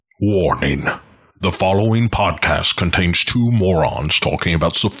Warning. The following podcast contains two morons talking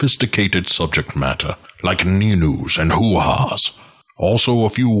about sophisticated subject matter, like news and hoo-has. Also a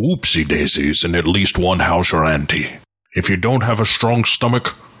few whoopsie-daisies and at least one house or auntie. If you don't have a strong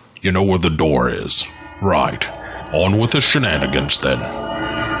stomach, you know where the door is. Right. On with the shenanigans then.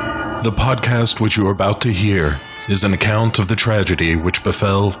 The podcast which you are about to hear is an account of the tragedy which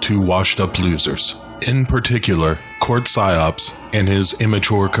befell two washed-up losers. In particular, Court Psyops and his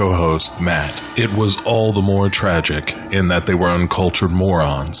immature co-host, Matt. It was all the more tragic in that they were uncultured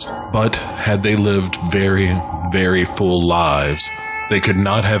morons. But had they lived very, very full lives, they could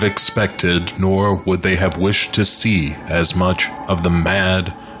not have expected, nor would they have wished to see as much of the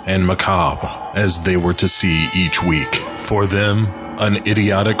mad and macabre as they were to see each week. For them, an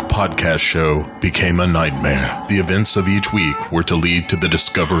idiotic podcast show became a nightmare. The events of each week were to lead to the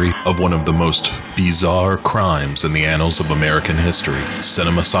discovery of one of the most bizarre crimes in the annals of American history,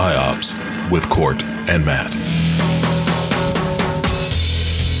 Cinema Psyops, with Court and Matt.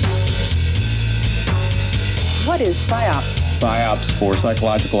 What is PSYOPs? PSYOPs, for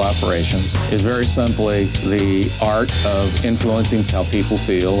psychological operations, is very simply the art of influencing how people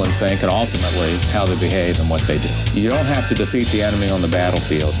feel and think, and ultimately how they behave and what they do. You don't have to defeat the enemy on the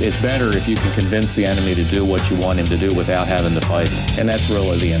battlefield. It's better if you can convince the enemy to do what you want him to do without having to fight him. And that's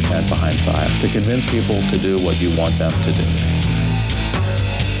really the intent behind PSYOPs, to convince people to do what you want them to do.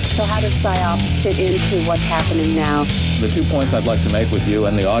 So how does PSYOPs fit into what's happening now? The 2 points I'd like to make with you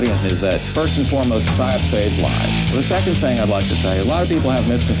and the audience is that, first and foremost, PSYOPs save lives. The second thing I'd like to say, a lot of people have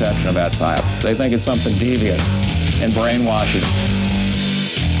misconception about PSYOPs. They think it's something devious and brainwashing.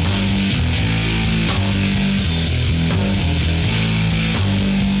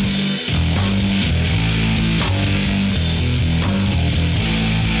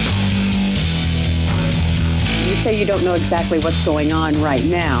 You say you don't know exactly what's going on right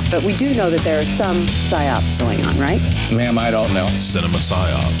now, but we do know that there are some PSYOPs going on, right? Ma'am, I don't know. Cinema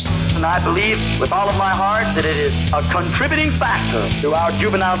Psyops. And I believe with all of my heart that it is a contributing factor to our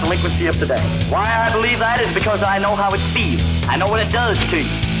juvenile delinquency of today. Why I believe that is because I know how it feels. I know what it does to you.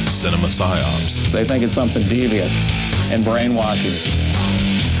 Cinema Psyops. They think it's something devious and brainwashing.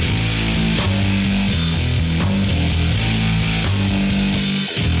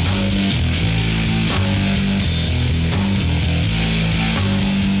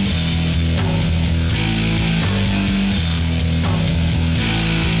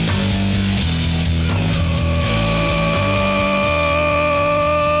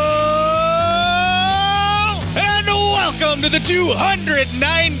 To the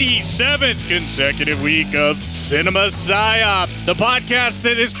 297th consecutive week of Cinema Psyops, the podcast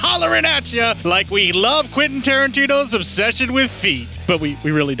that is hollering at you like we love Quentin Tarantino's obsession with feet, but we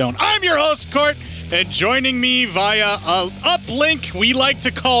really don't. I'm your host, Court, and joining me via a uplink we like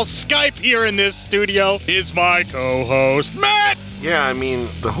to call Skype here in this studio is my co-host, Matt! Yeah, I mean,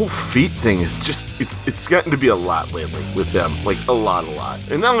 the whole feet thing is just, it's gotten to be a lot lately with him. Like, a lot.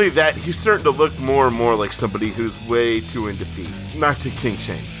 And not only that, he's starting to look more and more like somebody who's way too into feet. Not to king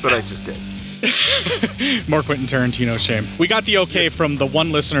shame, but I just did. More Quentin Tarantino shame. We got the okay from the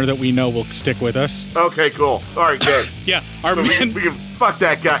one listener that we know will stick with us. Okay, cool. All right, good. Yeah, our so man... We can fuck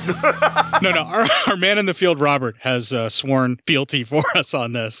that guy. No, our man in the field, Robert, has sworn fealty for us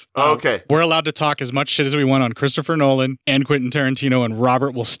on this. Okay. We're allowed to talk as much shit as we want on Christopher Nolan and Quentin Tarantino, and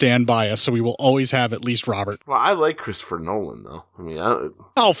Robert will stand by us, so we will always have at least Robert. Well, I like Christopher Nolan, though. I mean,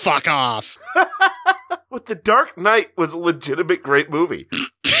 Oh, fuck off. But The Dark Knight was a legitimate great movie.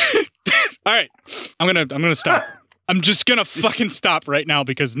 All right, I'm gonna stop. I'm just gonna fucking stop right now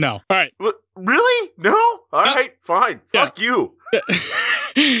because no. All right. Really? No? All right, fine. Yeah. Fuck you.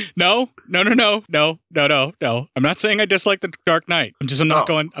 No. I'm not saying I dislike The Dark Knight.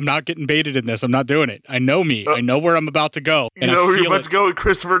 I'm not getting baited in this. I'm not doing it. I know me. I know where I'm about to go. You know where you're about to go with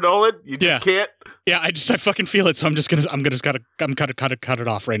Christopher Nolan? You just can't? Yeah, I fucking feel it, so I'm gotta cut it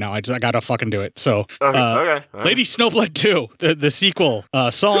off right now. I gotta fucking do it. So, okay. Lady Snowblood 2, the sequel,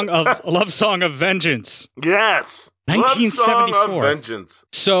 love song of vengeance. Yes. 1974. Love Song of Vengeance.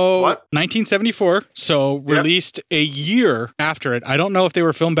 So, what? 1974. So, released a year after it. I don't know if they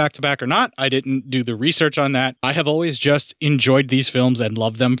were filmed back to back or not. I didn't do the research on that. I have always just enjoyed these films and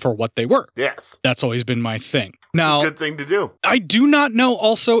loved them for what they were. Yes. That's always been my thing. Now, it's a good thing to do. I do not know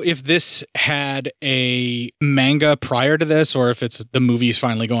also if this had a manga prior to this or if it's the movie's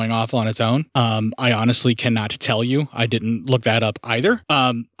finally going off on its own. I honestly cannot tell you. I didn't look that up either.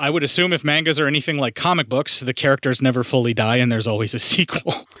 I would assume if mangas are anything like comic books, the characters just never fully die and there's always a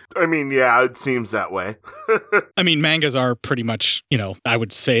sequel. I mean, yeah, it seems that way. I mean, mangas are pretty much, I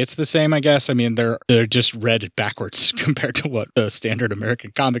would say it's the same, I guess. I mean, they're just read backwards compared to what the standard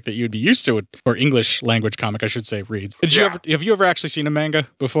American comic that you'd be used to, or English language comic, I should say, reads. Have you ever actually seen a manga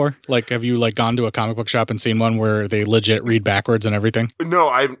before? Like, have you gone to a comic book shop and seen one where they legit read backwards and everything? No,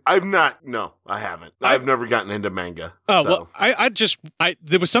 I've not. No, I haven't. I've never gotten into manga. Oh, so. Well,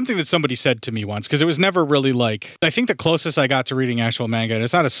 there was something that somebody said to me once, because it was never really I think the closest I got to reading actual manga, and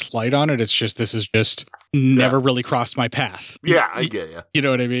it's not a slight on it, it's just, this is just never really crossed my path. Yeah, I get you. You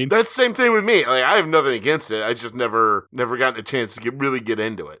know what I mean? That's the same thing with me. I have nothing against it. I just never gotten a chance to really get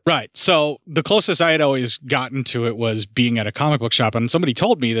into it. Right. So the closest I had always gotten to it was being at a comic book shop, and somebody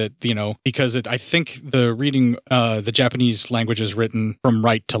told me that, because I think the reading, the Japanese language is written from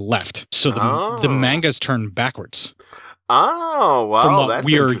right to left. So the mangas turn backwards. Oh, wow. From what that's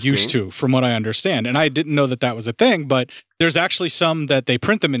we are interesting. used to, from what I understand. And I didn't know that was a thing, but there's actually some that they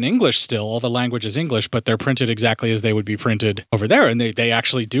print them in English still. All the language is English, but they're printed exactly as they would be printed over there. And they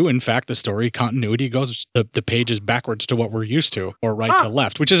actually do, in fact, the story continuity goes, the page is backwards to what we're used to, or right to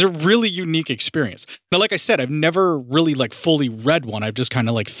left, which is a really unique experience. Now, like I said, I've never really fully read one. I've just kind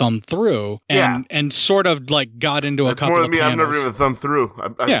of thumbed through and sort of got into That's a couple more of than me. panels. I've never even thumbed through.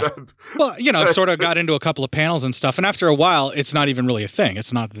 Well, sort of got into a couple of panels and stuff. And after a while, it's not even really a thing.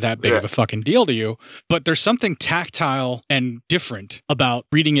 It's not that big of a fucking deal to you. But there's something tactile and different about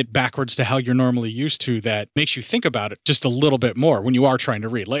reading it backwards to how you're normally used to that makes you think about it just a little bit more when you are trying to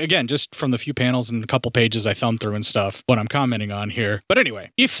read. Again, just from the few panels and a couple pages I thumbed through and stuff, what I'm commenting on here. But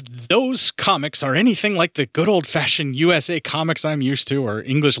anyway, if those comics are anything like the good old-fashioned USA comics I'm used to, or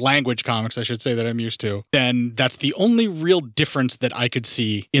English language comics, I should say, that I'm used to, then that's the only real difference that I could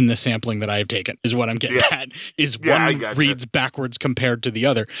see in the sampling that I have taken, is what I'm getting at, is one reads backwards compared to the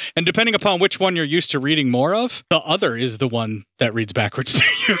other. And depending upon which one you're used to reading more of, the other is the one that reads backwards to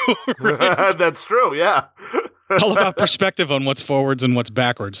you. Right? That's true, yeah. All about perspective on what's forwards and what's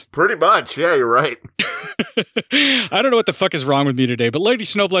backwards. Pretty much, yeah, you're right. I don't know what the fuck is wrong with me today, but Lady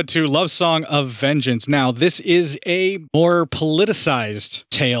Snowblood 2, Love Song of Vengeance. Now, this is a more politicized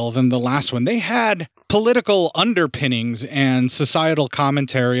tale than the last one. They had political underpinnings and societal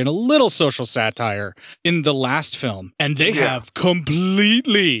commentary and a little social satire in the last film. And they have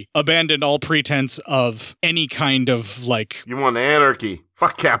completely abandoned all pretense of any kind of You want anarchy.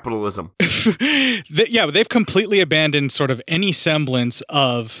 Fuck capitalism. They've completely abandoned sort of any semblance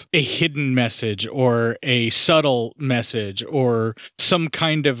of a hidden message or a subtle message or some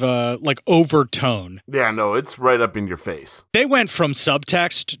kind of overtone. Yeah, no, it's right up in your face. They went from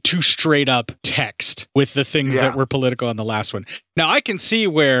subtext to straight up text with the things that were political in the last one. Now, I can see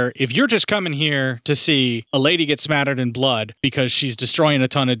where if you're just coming here to see a lady get smattered in blood because she's destroying a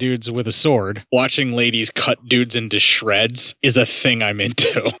ton of dudes with a sword, watching ladies cut dudes into shreds is a thing I'm into.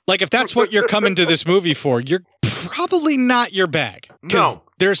 If that's what you're coming to this movie for, you're probably not your bag. No.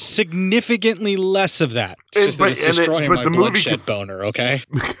 There's significantly less of that. It's just that it's destroying my bloodshed boner, okay?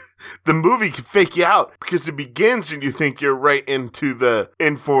 The movie can fake you out because it begins and you think you're right in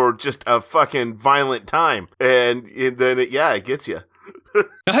for just a fucking violent time. And then it gets you.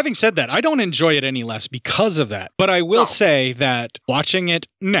 Now, having said that, I don't enjoy it any less because of that. But I will say that watching it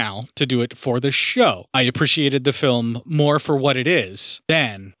now to do it for the show, I appreciated the film more for what it is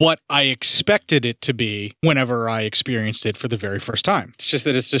than what I expected it to be whenever I experienced it for the very first time. It's just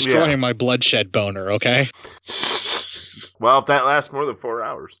that it's destroying my bloodshed boner, okay? Well, if that lasts more than 4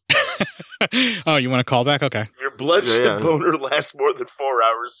 hours. Oh, you want a call back? Okay. If your bloodshed boner lasts more than 4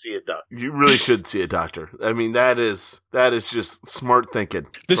 hours, see a doctor. You really should see a doctor. I mean, that is just smart thinking.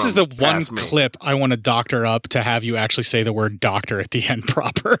 This is the one clip I want to doctor up to have you actually say the word doctor at the end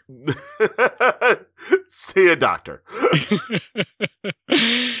proper. See a doctor.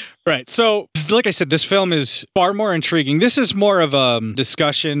 Right. So, like I said, this film is far more intriguing. This is more of a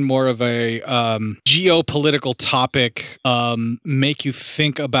discussion, more of a geopolitical topic, make you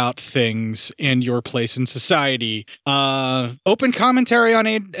think about things and your place in society. Open commentary on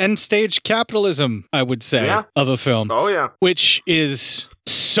end stage capitalism, I would say, of a film. Oh, yeah. Which is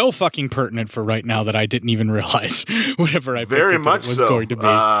so fucking pertinent for right now that I didn't even realize whenever I very picked it much that it was so. going to be.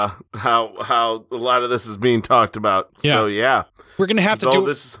 How a lot of this is being talked about. Yeah. So yeah, we're gonna have to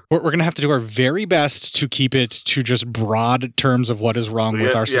do. We're gonna have to do our very best to keep it to just broad terms of what is wrong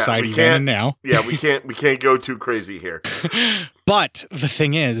with our society then and now. Yeah, we can't go too crazy here. But the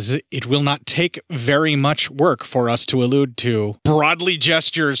thing is, it will not take very much work for us to allude to broadly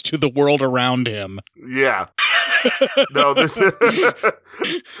gestures to the world around him. Yeah. No, there's a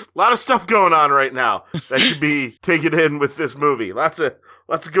lot of stuff going on right now that should be taken in with this movie. Lots of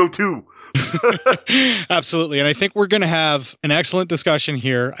Let's go too. Absolutely. And I think we're going to have an excellent discussion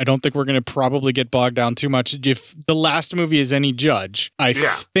here. I don't think we're going to probably get bogged down too much. If the last movie is any judge, I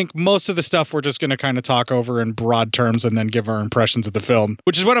think most of the stuff we're just going to kind of talk over in broad terms and then give our impressions of the film,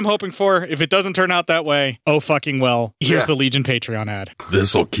 which is what I'm hoping for. If it doesn't turn out that way, oh fucking well. Here's the Legion Patreon ad.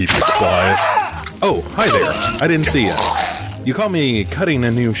 This'll keep it quiet. Oh, hi there. I didn't see you. You caught me cutting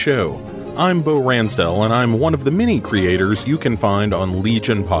a new show. I'm Bo Ransdell, and I'm one of the many creators you can find on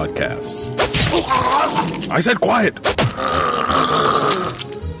Legion Podcasts. I said quiet!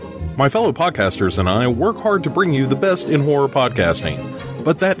 My fellow podcasters and I work hard to bring you the best in horror podcasting,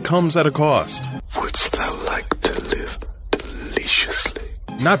 but that comes at a cost. What's that like to live deliciously?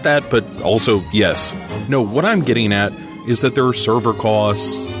 Not that, but also, yes. No, what I'm getting at is that there are server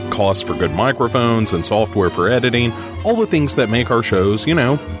costs, costs for good microphones and software for editing, all the things that make our shows,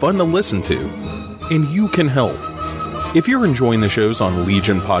 fun to listen to. And you can help. If you're enjoying the shows on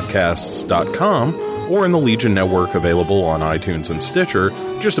legionpodcasts.com or in the Legion Network available on iTunes and Stitcher,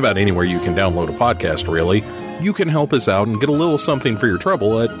 just about anywhere you can download a podcast, really, you can help us out and get a little something for your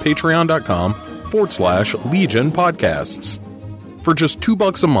trouble at patreon.com/Legion Podcasts. For just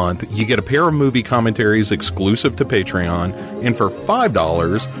 $2 a month, you get a pair of movie commentaries exclusive to Patreon, and for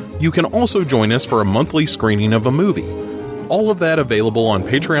 $5, you can also join us for a monthly screening of a movie. All of that available on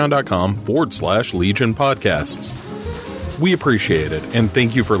patreon.com/Legion Podcasts. We appreciate it, and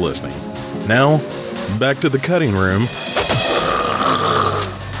thank you for listening. Now, back to the cutting room.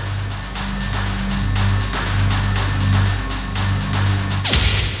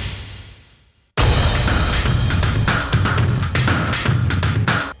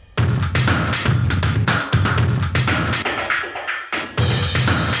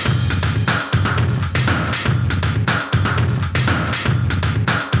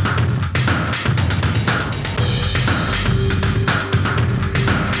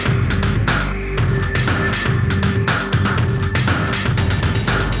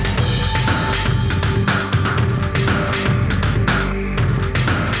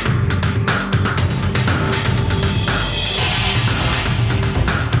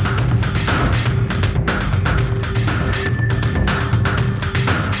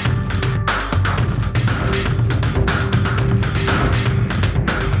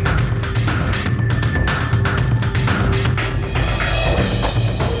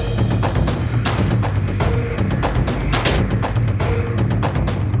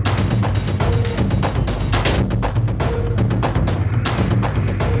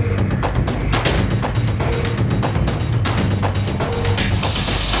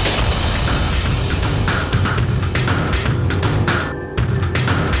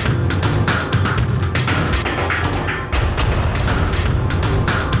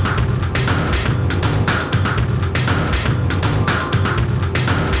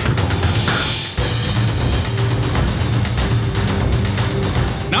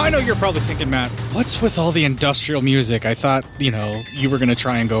 You're probably thinking, Matt, what's with all the industrial music? I thought, you were going to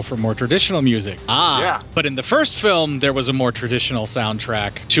try and go for more traditional music. But in the first film, there was a more traditional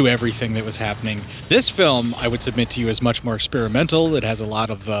soundtrack to everything that was happening. This film, I would submit to you, is much more experimental. It has a lot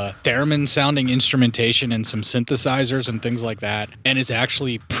of theremin-sounding instrumentation and some synthesizers and things like that, and is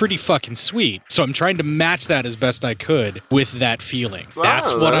actually pretty fucking sweet. So I'm trying to match that as best I could with that feeling.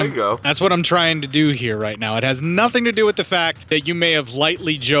 That's what I'm trying to do here right now. It has nothing to do with the fact that you may have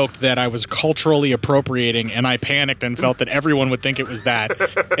lightly joked that I was culturally appropriating, and I panicked and felt that everyone would think it was that,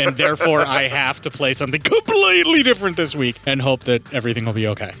 and therefore I have to play something completely different this week and hope that everything will be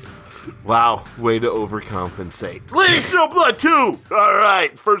okay. Wow, way to overcompensate. Lady Snowblood 2!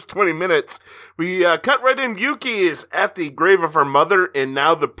 Alright, first 20 minutes. We cut right in. Yuki is at the grave of her mother, and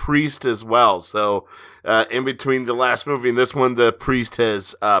now the priest as well. So, in between the last movie and this one, the priest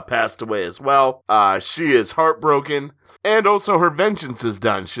has passed away as well. She is heartbroken. And also her vengeance is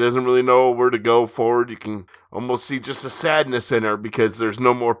done. She doesn't really know where to go forward. You can almost see just a sadness in her because there's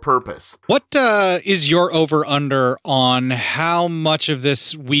no more purpose. What is your over-under on how much of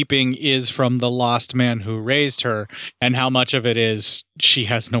this weeping is from the lost man who raised her, and how much of it is she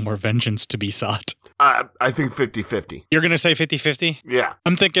has no more vengeance to be sought? I think 50-50. You're going to say 50-50? Yeah.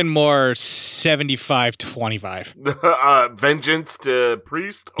 I'm thinking more 75-25. Vengeance to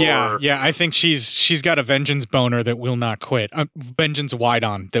priest? Yeah, I think she's got a vengeance boner that will not quit. Vengeance wide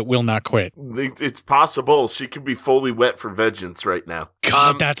on that will not quit. It's possible. She could be fully wet for vengeance right now.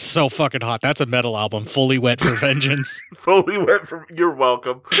 God, that's so fucking hot. That's a metal album. Fully wet for vengeance. Fully wet for... You're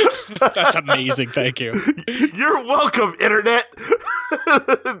welcome. That's amazing. Thank you. You're welcome, Internet.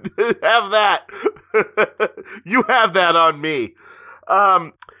 Have that. You have that on me.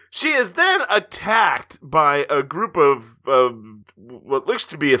 She is then attacked by a group of what looks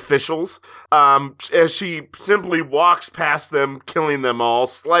to be officials as she simply walks past them, killing them all,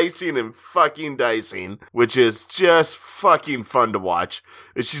 slicing and fucking dicing, which is just fucking fun to watch.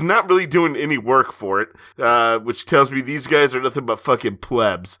 And she's not really doing any work for it, which tells me these guys are nothing but fucking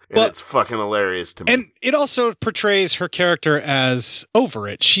plebs, and it's fucking hilarious to me. And it also portrays her character as over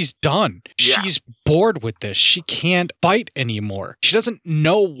it. She's done. Yeah. She's bored with this. She can't fight anymore. She doesn't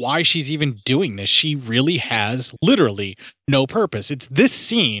know why she's even doing this. She really has literally no purpose. It's this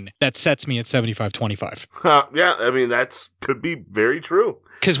scene that sets me at 75-25. Yeah, I mean, could be very true.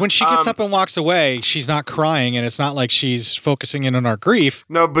 Because when she gets up and walks away, she's not crying, and it's not like she's focusing in on our grief.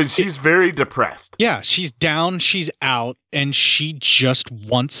 No, but she's very depressed. Yeah, she's down, she's out, and she just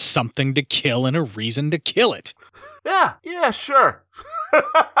wants something to kill and a reason to kill it. Yeah, sure.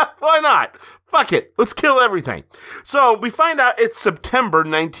 Why not? Fuck it. Let's kill everything. So we find out it's September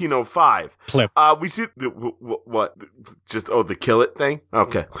 1905. Clip. We see what? Just the kill it thing.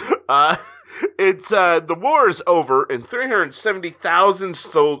 Okay. It's the war is over, and 370,000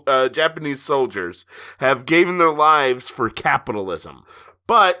 Japanese soldiers have given their lives for capitalism.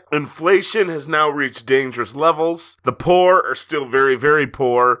 But inflation has now reached dangerous levels. The poor are still very, very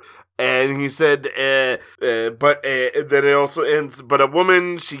poor. And he said, but then it also ends, but a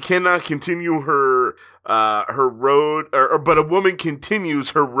woman, she cannot continue her road, but a woman continues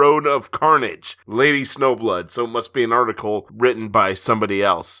her road of carnage, Lady Snowblood. So it must be an article written by somebody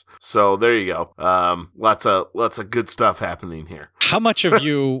else. So there you go. Lots of good stuff happening here. How much of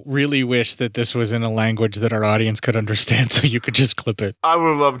you really wish that this was in a language that our audience could understand so you could just clip it? I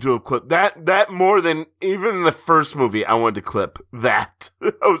would love to have clipped that more than even the first movie. I wanted to clip that.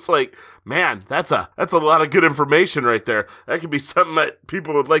 I was like, man, that's a lot of good information right there. That could be something that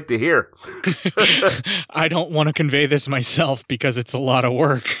people would like to hear. I don't want to convey this myself because it's a lot of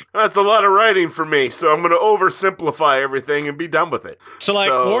work. That's a lot of writing for me, so I'm going to oversimplify everything and be done with it. So,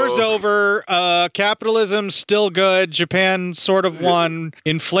 war's over, capitalism's still good, Japan sort of won,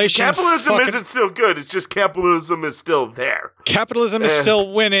 inflation... Capitalism isn't still good, it's just capitalism is still there. Capitalism is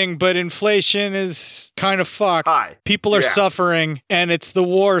still winning, but inflation is kind of fucked. People are suffering, and it's the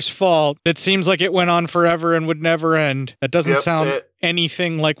war's fault. It seems like it went on forever and would never end. That doesn't sound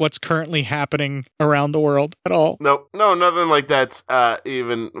anything like what's currently happening around the world at all. No, nothing like that's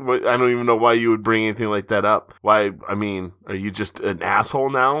even. I don't even know why you would bring anything like that up. Why? I mean, are you just an asshole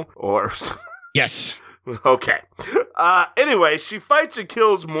now, or? Yes. Okay. Anyway, she fights and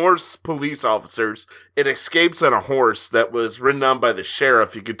kills more police officers. It escapes on a horse that was ridden on by the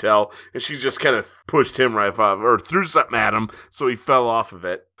sheriff, you could tell, and she just kind of pushed him right off, or threw something at him, so he fell off of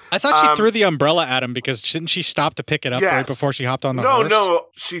it. I thought she threw the umbrella at him because didn't she stop to pick it up right before she hopped on the horse? No,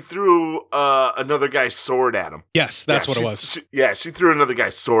 she threw another guy's sword at him. Yes, that's what it was. She threw another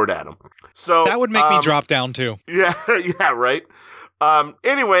guy's sword at him. So that would make me drop down too. Yeah, right.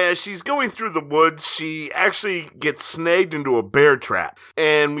 Anyway, as she's going through the woods, she actually gets snagged into a bear trap.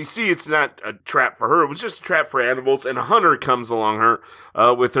 And we see it's not a trap for her, it was just a trap for animals, and a hunter comes along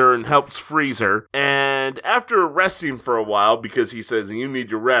with her and helps freeze her. And after resting for a while, because he says you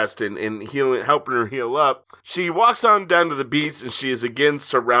need your rest and helping her heal up, she walks on down to the beach and she is again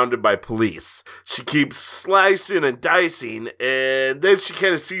surrounded by police. She keeps slicing and dicing, and then she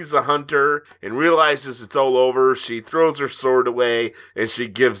kind of sees the hunter and realizes it's all over. She throws her sword away and she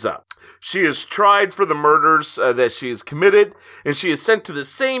gives up. She is tried for the murders that she has committed, and she is sent to the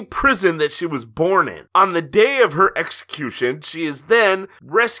same prison that she was born in. On the day of her execution, she is then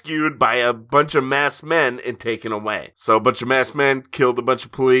rescued by a bunch of masked men and taken away. So a bunch of masked men killed a bunch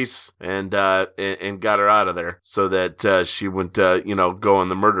of police and got her out of there so that she wouldn't, go on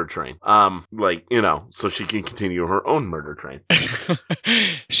the murder train. So she can continue her own murder train.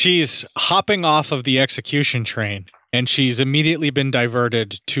 She's hopping off of the execution train. And she's immediately been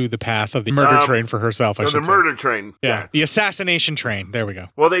diverted to the path of the murder train for herself, I should say. The murder train. Yeah, the assassination train. There we go.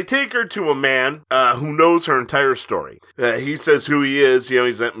 Well, they take her to a man who knows her entire story. He says who he is.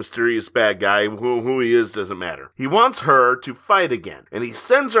 He's that mysterious bad guy. Who he is doesn't matter. He wants her to fight again. And he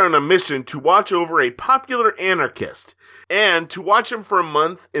sends her on a mission to watch over a popular anarchist. And to watch him for a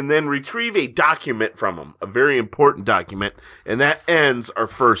month and then retrieve a document from him. A very important document. And that ends our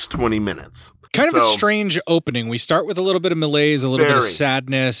first 20 minutes. Kind of a strange opening. We start with a little bit of malaise, a little bit of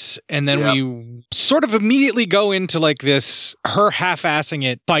sadness, and then we sort of immediately go into like this, her half-assing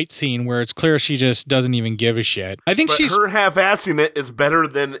it fight scene where it's clear she just doesn't even give a shit. I think her half-assing it is better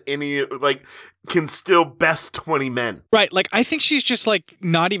than any, can still best 20 men. Right. Like, I think she's just like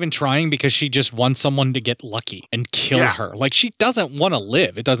not even trying because she just wants someone to get lucky and kill her. Like, she doesn't want to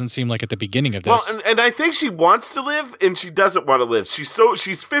live. It doesn't seem like at the beginning of this. Well, and I think she wants to live and she doesn't want to live. She's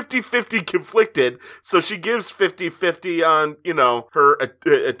 50-50 conflicted. So she gives 50-50 on, you know, her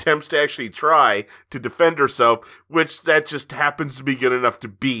attempts to actually try to defend herself, which that just happens to be good enough to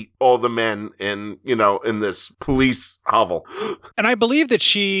beat all the men in, you know, in this police hovel. And I believe that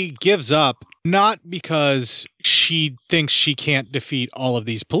she gives up not because she thinks she can't defeat all of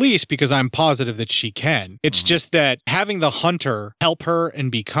these police, because I'm positive that she can. It's just that having the hunter help her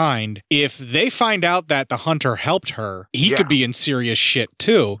and be kind, if they find out that the hunter helped her, he could be in serious shit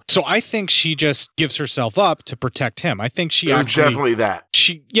too. So I think she just gives herself up to protect him. I think she actually... definitely that.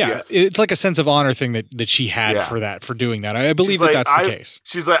 It's like a sense of honor thing that she had for doing that. I believe that's the case.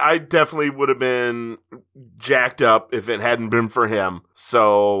 She's like, I definitely would have been jacked up if it hadn't been for him.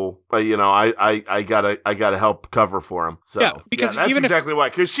 So, you know, I gotta help cover for him. So because that's even exactly why.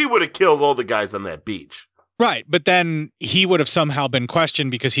 Because she would have killed all the guys on that beach. Right, but then he would have somehow been questioned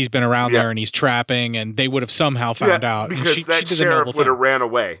because he's been around there and he's trapping, and they would have somemew found out. Because that sheriff would have ran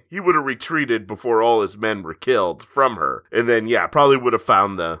away. He would have retreated before all his men were killed from her, and then probably would have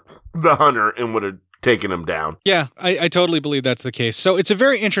found the hunter and would have taking him down. Yeah, I totally believe that's the case. So it's a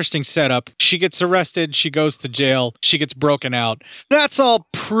very interesting setup. She gets arrested, she goes to jail, she gets broken out. That's all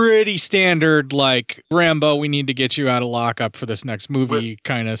pretty standard, like, Rambo, we need to get you out of lockup for this next movie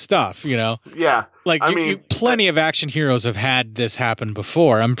kind of stuff, you know? Yeah. Like, plenty of action heroes have had this happen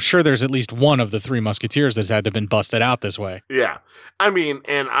before. I'm sure there's at least one of the Three Musketeers that's had to have been busted out this way. Yeah. I mean,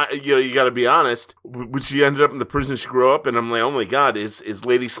 and you got to be honest, when she ended up in the prison she grew up in, I'm like, oh my God, is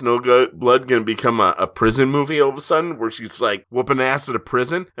Lady Snowblood going to become a prison movie all of a sudden where she's like whooping ass at a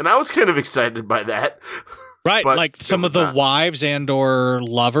prison? And I was kind of excited by that. Right, like some of the wives and or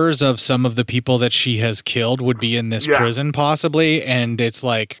lovers of some of the people that she has killed would be in this prison possibly, and it's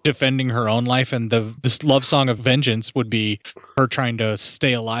like defending her own life, and this love song of vengeance would be her trying to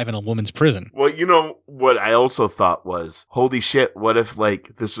stay alive in a woman's prison. Well, you know what I also thought was, holy shit, what if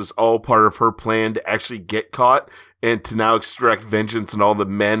like this was all part of her plan to actually get caught and to now extract vengeance on all the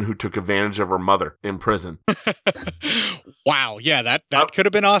men who took advantage of her mother in prison? Wow, yeah, that could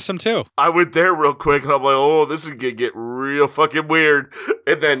have been awesome too. I went there real quick and I'm like, oh, this is gonna get real fucking weird.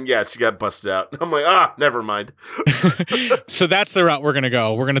 And then, she got busted out. I'm like, never mind. So that's the route we're gonna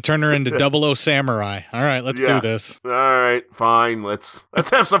go. We're gonna turn her into 00 Samurai. All right, let's do this. All right, fine. Let's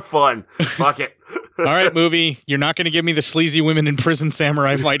have some fun. Fuck it. All right, movie. You're not going to give me the sleazy women in prison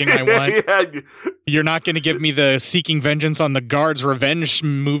samurai fighting I want. You're not going to give me the seeking vengeance on the guards revenge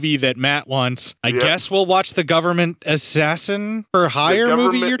movie that Matt wants. I guess we'll watch the government assassin for hire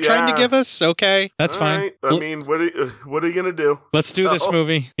movie you're trying to give us. Okay, that's fine. Right. I mean, what are you going to do? Let's do this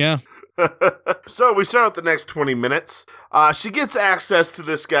movie. Yeah. So we start out the next 20 minutes. She gets access to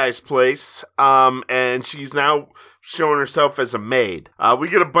this guy's place, and she's now showing herself as a maid. We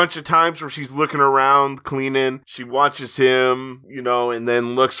get a bunch of times where she's looking around, cleaning. She watches him, and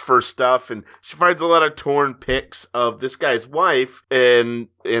then looks for stuff, and she finds a lot of torn pics of this guy's wife, and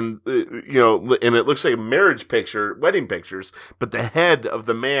it looks like a marriage picture, wedding pictures, but the head of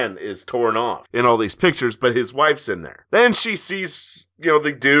the man is torn off in all these pictures, but his wife's in there. Then she sees,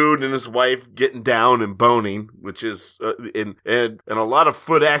 the dude and his wife getting down and boning, which is, and a lot of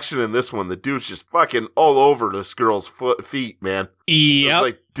foot action in this one. The dude's just fucking all over this girl's feet, man. Yep.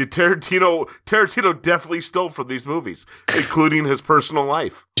 Like, Tarantino definitely stole from these movies, including his personal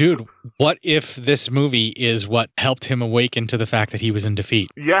life. Dude, what if this movie is what helped him awaken to the fact that he was in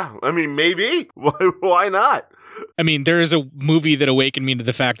defeat? Yeah, I mean, maybe. Why not? I mean, there is a movie that awakened me to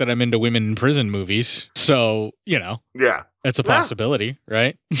the fact that I'm into women in prison movies. So, Yeah. That's a possibility,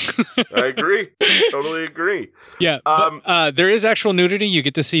 right? I agree. Totally agree. Yeah. But, there is actual nudity. You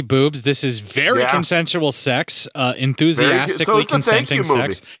get to see boobs. This is very consensual sex, enthusiastically consenting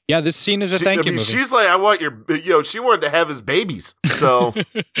sex. Yeah, this scene is a thank you movie. She's like, I want your, she wanted to have his babies. So.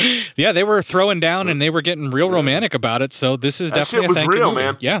 Yeah, they were throwing down and they were getting real romantic about it. So this is definitely a thank you movie.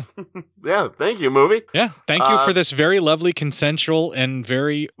 Man. Yeah. Yeah, thank you, movie. Yeah, thank you for this very lovely, consensual, and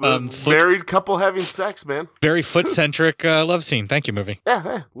very married couple having sex, man. Very foot-centric love scene. Thank you, movie.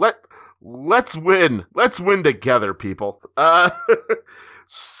 Yeah, let's win. Let's win together, people.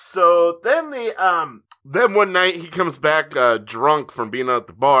 So then then one night he comes back drunk from being out at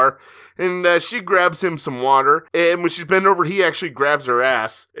the bar, and she grabs him some water, and when she's bent over, he actually grabs her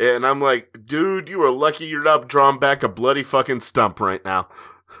ass, and I'm like, dude, you are lucky you're not drawing back a bloody fucking stump right now.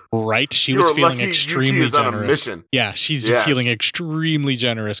 Right? She You was were feeling lucky extremely Yuki is on a generous. mission. Yeah, she's Yes. feeling extremely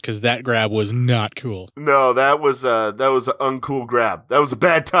generous because that grab was not cool. No, that was an uncool grab. That was a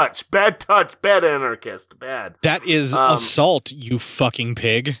bad touch. Bad touch. Bad anarchist. Bad. That is assault, you fucking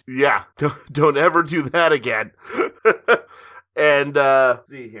pig. Yeah. Don't ever do that again. And let's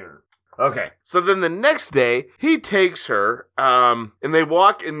see here. Okay, so then the next day, he takes her, and they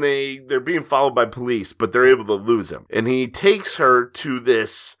walk, and they're being followed by police, but they're able to lose him. And he takes her to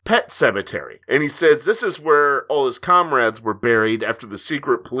this pet cemetery, and he says this is where all his comrades were buried after the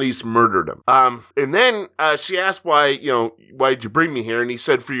secret police murdered him. And then she asked why'd you bring me here? And he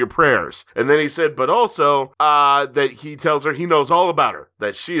said, for your prayers. And then he said, but also that he tells her he knows all about her,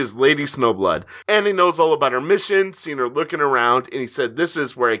 that she is Lady Snowblood, and he knows all about her mission, seen her looking around, and he said, this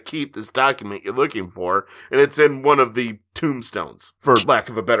is where I keep this document you're looking for, and it's in one of the tombstones, for lack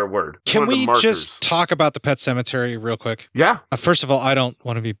of a better word. Can One of the we markers. just talk about the pet cemetery real quick? Yeah. First of all, I don't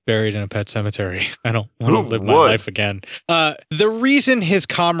want to be buried in a pet cemetery. I don't want to Who live my would? life again. The reason his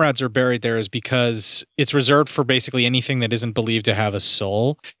comrades are buried there is because it's reserved for basically anything that isn't believed to have a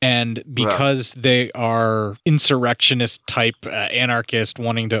soul. And because they are insurrectionist type anarchist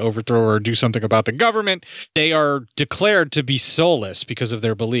wanting to overthrow or do something about the government, they are declared to be soulless because of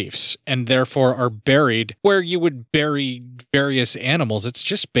their beliefs and therefore are buried where you would bury various animals. It's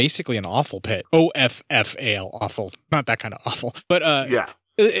just basically an awful pit. OFFAL, awful. Not that kind of awful. But yeah.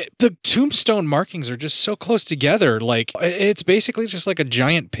 The tombstone markings are just so close together. Like, it's basically just like a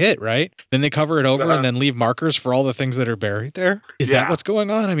giant pit, right? Then they cover it over and then leave markers for all the things that are buried there. Is that what's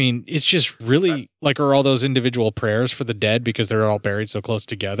going on? I mean, it's just really are all those individual prayers for the dead because they're all buried so close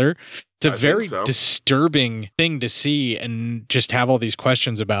together. It's a very disturbing thing to see and just have all these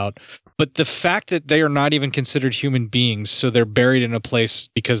questions about. But the fact that they are not even considered human beings, so they're buried in a place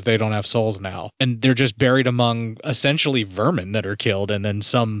because they don't have souls now. And they're just buried among essentially vermin that are killed and then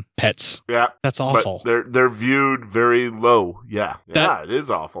some pets. Yeah. That's awful. But they're viewed very low. Yeah. Yeah, it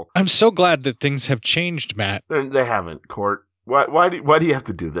is awful. I'm so glad that things have changed, Matt. They haven't, Court. Why do you have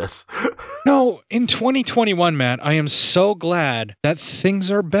to do this? No, in 2021, Matt, I am so glad that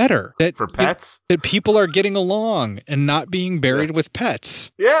things are better. That for pets? That people are getting along and not being buried with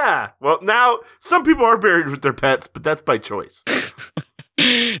pets. Yeah. Well, now some people are buried with their pets, but that's by choice.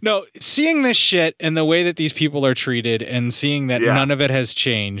 No, seeing this shit and the way that these people are treated and seeing that none of it has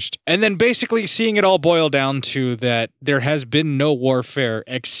changed, and then basically seeing it all boil down to that there has been no warfare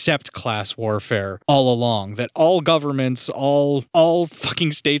except class warfare all along, that all governments, all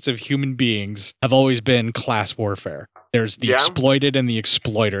fucking states of human beings have always been class warfare. There's the exploited and the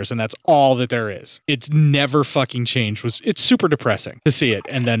exploiters, and that's all that there is. It's never fucking changed. It's super depressing to see it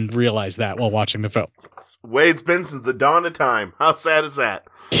and then realize that while watching the film. It's the way it's been since the dawn of time. How sad is that?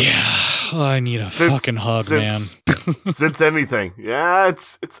 Yeah, I need a fucking hug, man. Since anything. Yeah,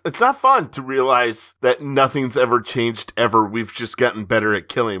 it's not fun to realize that nothing's ever changed ever. We've just gotten better at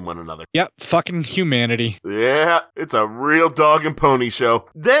killing one another. Yep, fucking humanity. Yeah, it's a real dog and pony show.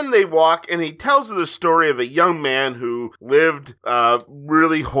 Then they walk, and he tells her the story of a young man who lived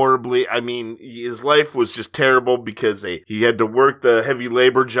really horribly. I mean, his life was just terrible because he had to work the heavy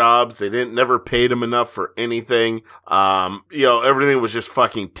labor jobs. They never paid him enough for anything. Everything was just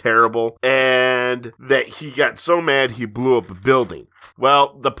fucking terrible. And that he got so mad he blew up a building.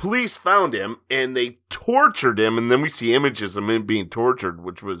 Well, the police found him and they tortured him, and then we see images of him being tortured,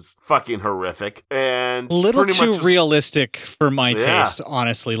 which was fucking horrific. And a little too realistic for my taste,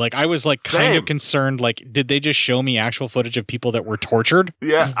 honestly. Like, I was like kind of concerned, like, did they just show me actual footage of people that were tortured?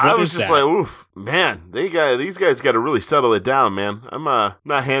 Yeah, I was just like, oof, man, these guys got to really settle it down, man. I'm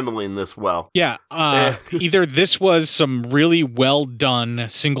not handling this well. Yeah, either this was some really well done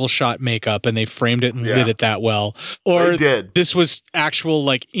single shot makeup and they framed it and lit it that well, or this was actual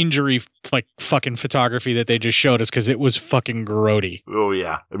like injury like fucking photography that they just showed us because it was fucking grody. Oh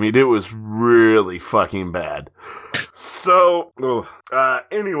yeah, I mean it was really fucking bad. So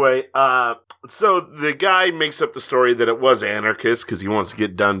anyway, so the guy makes up the story that it was anarchist because he wants to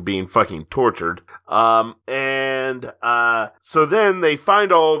get done being fucking tortured. So then they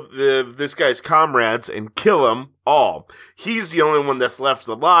find all this guy's comrades and kill him all. He's the only one that's left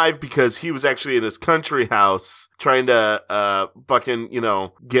alive because he was actually in his country house trying to fucking,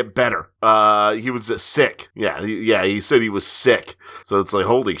 get better. He was sick. Yeah, he said he was sick. So it's like,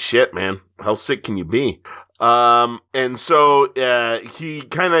 holy shit, man. How sick can you be? And so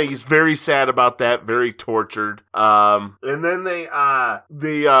he's very sad about that, very tortured. And then they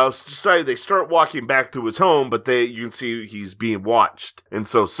decide they start walking back to his home, but you can see he's being watched. And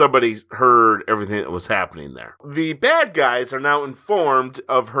so somebody heard everything that was happening there. The bad guys are now informed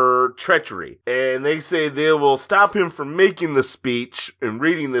of her treachery, and they say they will stop him from making the speech and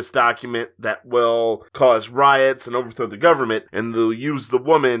reading this document that will cause riots and overthrow the government, and they'll use the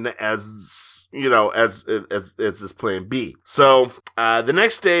woman as this plan B. So, the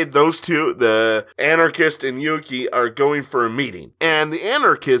next day, those two, the anarchist and Yuki, are going for a meeting. And the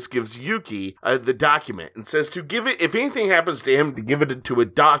anarchist gives Yuki the document and says to give it, if anything happens to him, to give it to a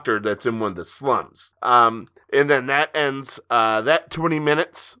doctor that's in one of the slums. And then that ends, that 20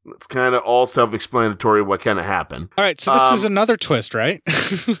 minutes. It's kind of all self-explanatory what kind of happened. All right, so this is another twist, right?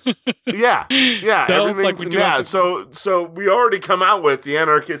 Yeah. No, Everything's, so we already come out with the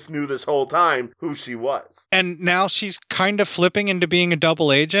anarchist knew this whole time who she was. And now she's kind of flipping into being a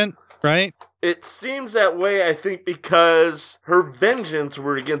double agent, right? It seems that way, I think, because her vengeance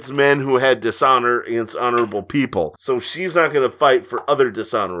were against men who had dishonor against honorable people. So she's not going to fight for other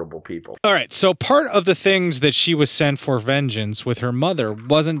dishonorable people. All right, so part of the things that she was sent for vengeance with her mother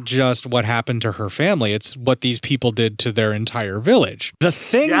wasn't just what happened to her family. It's what these people did to their entire village. The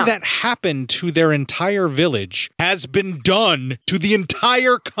thing that happened to their entire village has been done to the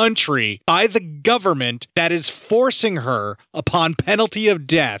entire country by the government that is forcing her, upon penalty of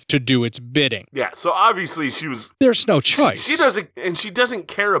death, to do its bidding. Yeah, so obviously there's no choice. She doesn't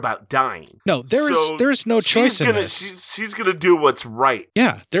care about dying. No, there's no choice in this. She's gonna do what's right.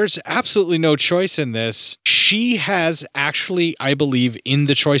 Yeah, there's absolutely no choice in this. She has actually, I believe, in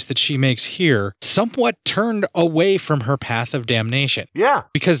the choice that she makes here, somewhat turned away from her path of damnation. Yeah.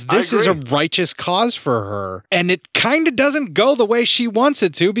 Because this is a righteous cause for her. And it kind of doesn't go the way she wants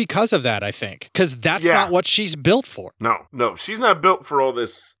it to because of that, I think. Because that's not what she's built for. No, she's not built for all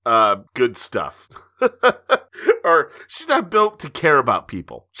this good stuff. Or she's not built to care about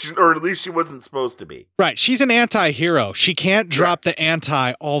people. Or at least she wasn't supposed to be. Right. She's an anti-hero. She can't drop the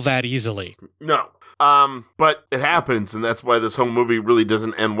anti all that easily. No. But it happens, and that's why this whole movie really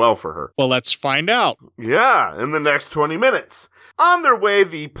doesn't end well for her. Well, let's find out. Yeah, in the next 20 minutes. On their way,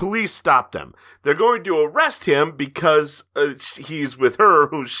 the police stop them. They're going to arrest him because he's with her,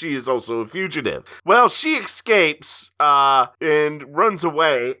 who she is also a fugitive. Well, she escapes and runs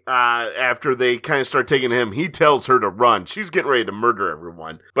away after they kind of start taking him. He tells her to run. She's getting ready to murder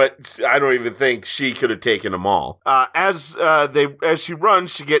everyone, but I don't even think she could have taken them all. As she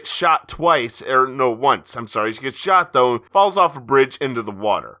runs, she gets shot once. I'm sorry. She gets shot, though, falls off a bridge into the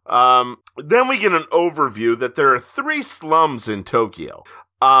water. Then we get an overview that there are 3 slums in Tokyo,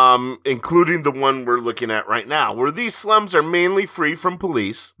 including the one we're looking at right now, where these slums are mainly free from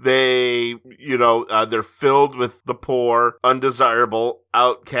police. They're filled with the poor, undesirable,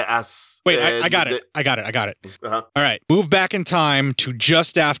 outcasts. Wait, I got it. Uh-huh. All right. Move back in time to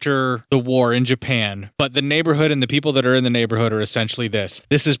just after the war in Japan, but the neighborhood and the people that are in the neighborhood are essentially this.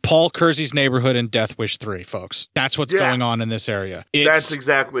 This is Paul Kersey's neighborhood in Death Wish 3, folks. That's what's going on in this area. That's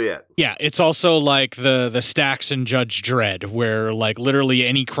exactly it. Yeah, it's also like the Stacks and Judge Dredd, where like literally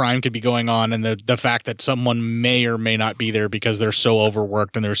any crime could be going on, and the fact that someone may or may not be there because they're so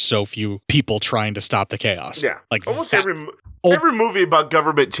overworked and there's so few people trying to stop the chaos. Yeah. Like almost every movie about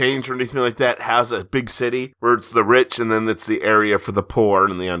government change or anything like that has a big city where it's the rich and then it's the area for the poor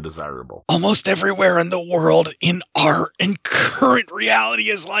and the undesirable. Almost everywhere in the world in our current reality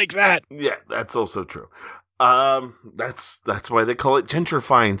is like that. Yeah, that's also true. That's why they call it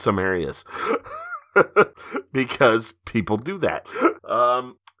gentrifying some areas. Because people do that.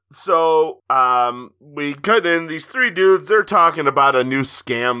 So, we cut in these 3 dudes, they're talking about a new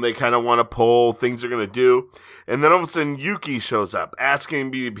scam they kind of want to pull, things they're going to do. And then all of a sudden, Yuki shows up,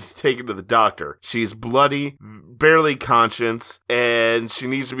 asking me to be taken to the doctor. She's bloody, barely conscious, and she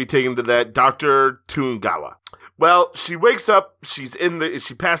needs to be taken to that Dr. Tungawa. Well, she wakes up, she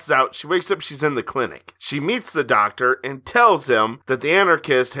passes out, she wakes up, she's in the clinic. She meets the doctor and tells him that the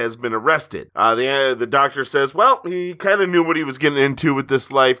anarchist has been arrested. The doctor says, well, he kind of knew what he was getting into with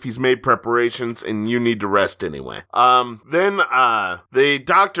this life, he's made preparations, and you need to rest anyway. Then the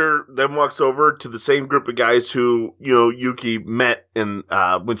doctor then walks over to the same group of guys who, Yuki met in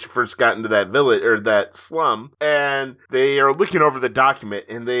when she first got into that village, or that slum, and they are looking over the document,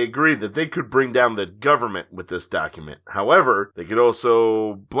 and they agree that they could bring down the government with this document. However, they could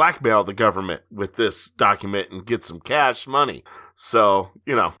also blackmail the government with this document and get some cash money. So,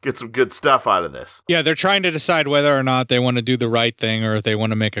 get some good stuff out of this. Yeah, they're trying to decide whether or not they want to do the right thing or if they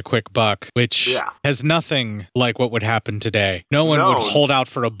want to make a quick buck, which has nothing like what would happen today. No one would hold out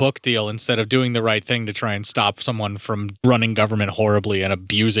for a book deal instead of doing the right thing to try and stop someone from running government horribly and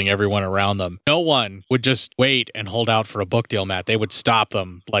abusing everyone around them. No one would just wait and hold out for a book deal, Matt. They would stop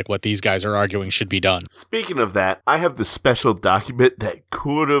them like what these guys are arguing should be done. Speaking of that, I have the special document that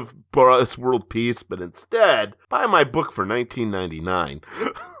could have brought us world peace, but instead, buy my book for $19.99.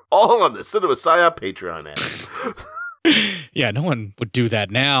 All on the Cinema Psyop Patreon app. Yeah, no one would do that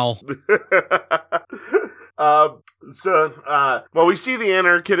now. Well, we see the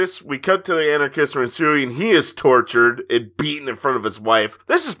anarchist. We cut to the anarchist Ransui, and he is tortured and beaten in front of his wife.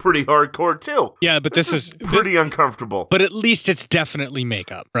 This is pretty hardcore, too. Yeah, but this is pretty uncomfortable. But at least it's definitely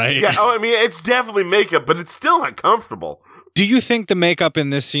makeup, right? Yeah, it's definitely makeup, but it's still uncomfortable. Do you think the makeup in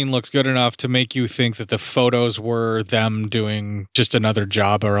this scene looks good enough to make you think that the photos were them doing just another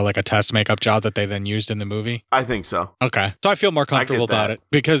job or like a test makeup job that they then used in the movie? I think so. Okay. So I feel more comfortable about it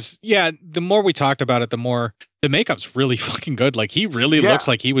because, the more we talked about it, the more the makeup's really fucking good. Like, he really looks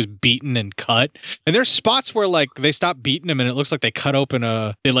like he was beaten and cut. And there's spots where, like, they stop beating him and it looks like they cut open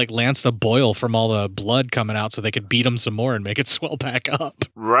they, like, lanced a boil from all the blood coming out so they could beat him some more and make it swell back up.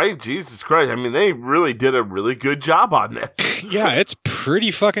 Right? Jesus Christ. I mean, they really did a really good job on this. Yeah, it's pretty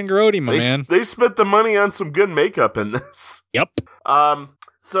fucking grody, man. They spent the money on some good makeup in this. Yep.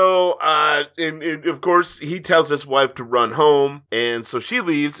 So, of course, he tells his wife to run home, and so she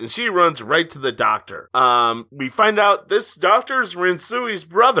leaves, and she runs right to the doctor. We find out this doctor's Ransui's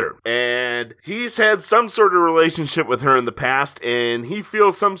brother, and he's had some sort of relationship with her in the past, and he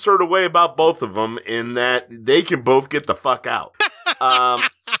feels some sort of way about both of them, in that they can both get the fuck out.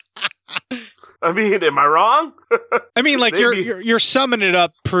 I mean, am I wrong? I mean, like you're summing it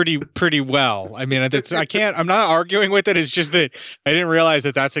up pretty well. I mean, I'm not arguing with it. It's just that I didn't realize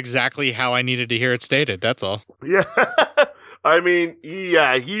that that's exactly how I needed to hear it stated. That's all. Yeah. I mean, he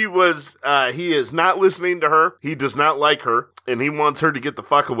is not listening to her. He does not like her, and he wants her to get the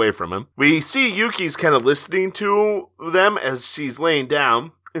fuck away from him. We see Yuki's kind of listening to them as she's laying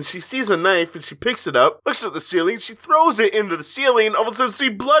down. And she sees a knife, and she picks it up, looks at the ceiling, she throws it into the ceiling, all of a sudden see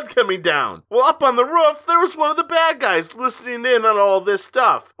blood coming down. Well, up on the roof, there was one of the bad guys listening in on all this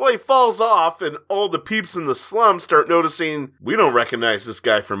stuff. Well, he falls off, and all the peeps in the slum start noticing, we don't recognize this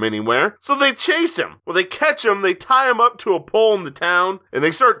guy from anywhere. So they chase him. Well, they catch him, they tie him up to a pole in the town, and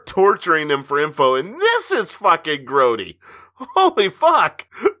they start torturing him for info, and this is fucking grody. Holy fuck!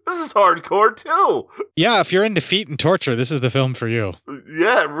 This is hardcore, too! Yeah, if you're into feet and torture, this is the film for you.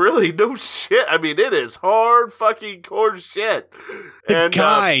 Yeah, really, no shit. I mean, it is hard fucking core shit. The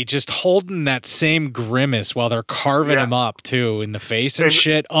guy just holding that same grimace while they're carving him up, too, in the face and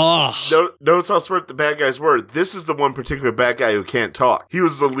shit. Oh. Notice how smart the bad guys were. This is the one particular bad guy who can't talk. He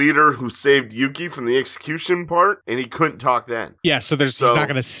was the leader who saved Yuki from the execution part, and he couldn't talk then. Yeah, so he's not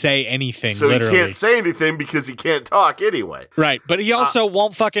going to say anything, so literally. He can't say anything because he can't talk anyway. Right, but he also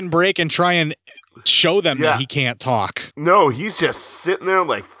won't fucking break and try and show them that he can't talk. No, he's just sitting there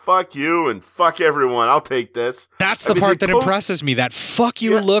like, fuck you and fuck everyone. I'll take this. That's the part that impresses me. That fuck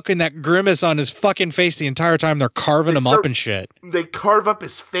you look and that grimace on his fucking face the entire time they're carving him up and shit. They carve up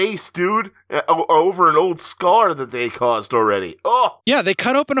his face, dude, over an old scar that they caused already. Oh! Yeah, they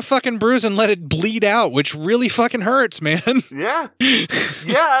cut open a fucking bruise and let it bleed out, which really fucking hurts, man. Yeah.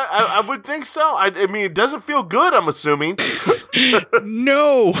 Yeah, I would think so. I mean, it doesn't feel good, I'm assuming.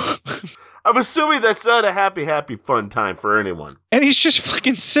 No. I'm assuming that's not a happy, fun time for anyone. And he's just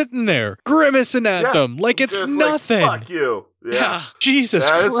fucking sitting there, grimacing at them like it's nothing. Like, fuck you. Yeah. Jesus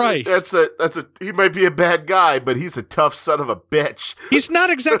Christ. He might be a bad guy, but he's a tough son of a bitch. He's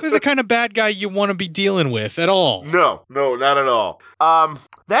not exactly the kind of bad guy you want to be dealing with at all. No, not at all.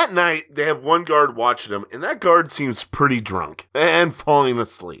 That night, they have one guard watching him, and that guard seems pretty drunk and falling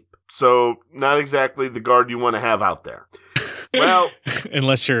asleep. So, not exactly the guard you want to have out there. Well,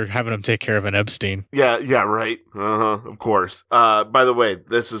 unless you're having him take care of an Epstein. Yeah, right. Of course. By the way,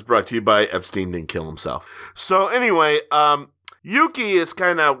 this is brought to you by Epstein Didn't Kill Himself. So anyway, Yuki is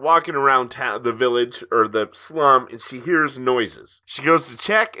kind of walking around the village or the slum, and she hears noises. She goes to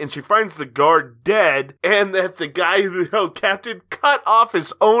check, and she finds the guard dead, and that the guy who held captain cut off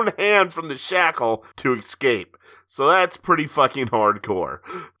his own hand from the shackle to escape. So that's pretty fucking hardcore.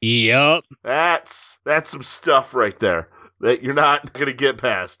 Yep. That's some stuff right there. that you're not going to get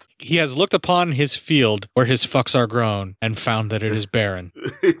past. He has looked upon his field where his fucks are grown and found that it is barren.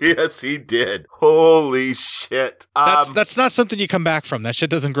 Yes, he did. Holy shit. That's not something you come back from. That shit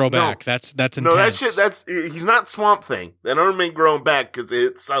doesn't grow back. That's intense. No, that shit, he's not Swamp Thing. That arm ain't growing back because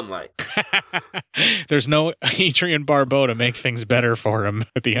it's sunlight. There's no Adrian Barbeau to make things better for him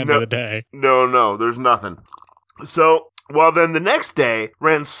at the end of the day. No, there's nothing. So, well, then the next day,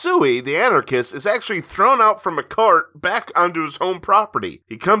 Ransui, the anarchist, is actually thrown out from a cart back onto his home property.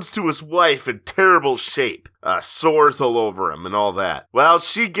 He comes to his wife in terrible shape, sores all over him and all that. Well,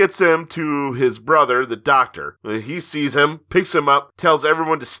 she gets him to his brother, the doctor. When he sees him, picks him up, tells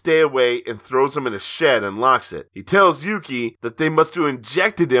everyone to stay away, and throws him in a shed and locks it. He tells Yuki that they must have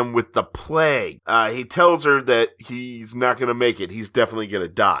injected him with the plague. He tells her that he's not going to make it. He's definitely going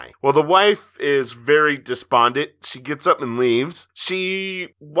to die. Well, the wife is very despondent. She gets up and leaves. She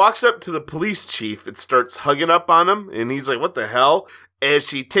walks up to the police chief and starts hugging up on him, and he's like, what the hell? And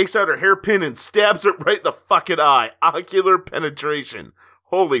she takes out her hairpin and stabs it right in the fucking eye. Ocular penetration.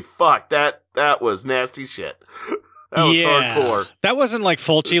 Holy fuck, that was nasty shit. That was hardcore. That wasn't like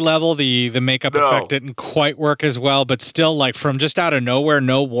Fulci level. The makeup effect didn't quite work as well, but still, like, from just out of nowhere,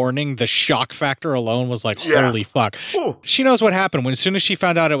 no warning, the shock factor alone was like, holy fuck. Ooh. She knows what happened. As soon as she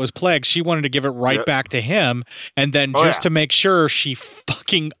found out it was plague, she wanted to give it right back to him, and then to make sure, she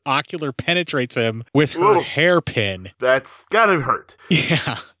fucking ocular penetrates him with her hairpin. That's gotta hurt.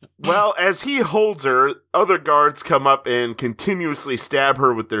 Yeah. Well, as he holds her, other guards come up and continuously stab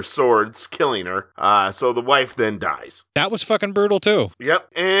her with their swords, killing her. So the wife then dies. That was fucking brutal, too. Yep.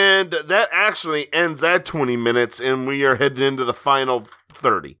 And that actually ends at 20 minutes, and we are headed into the final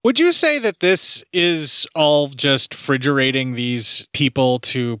 30. Would you say that this is all just refrigerating these people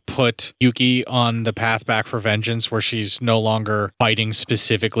to put Yuki on the path back for vengeance, where she's no longer fighting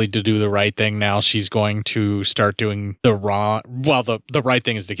specifically to do the right thing? Now she's going to start doing the wrong... Well, the right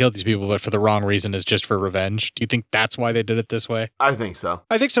thing is to kill these people, but for the wrong reason is just for revenge. Do you think that's why they did it this way? I think so.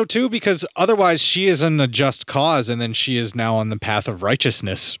 I think so, too, because otherwise she is in a just cause, and then she is now on the path of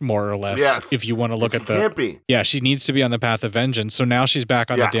righteousness, more or less. Yes. If you want to look at the... Can't be. Yeah, she needs to be on the path of vengeance, so now she's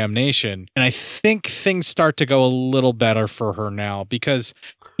back on the damnation. And I think things start to go a little better for her now, because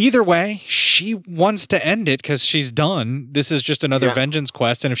either way, she wants to end it because she's done. This is just another vengeance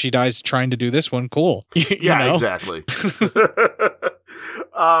quest, and if she dies trying to do this one, cool. You know? Exactly.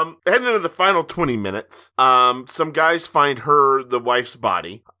 Heading into the final 20 minutes, some guys find the wife's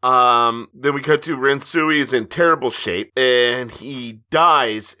body. Then we cut to Ransui is in terrible shape, and he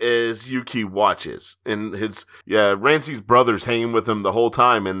dies as Yuki watches. And Ransui's brother's hanging with him the whole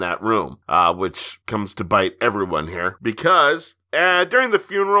time in that room, which comes to bite everyone here, because during the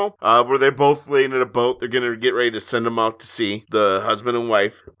funeral, where they're both laying in a boat, they're going to get ready to send them out to sea, the husband and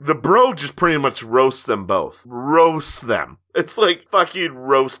wife. The bro just pretty much roasts them both. Roasts them. It's like fucking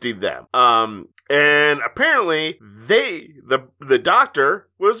roasting them. And apparently the doctor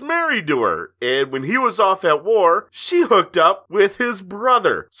was married to her. And when he was off at war, she hooked up with his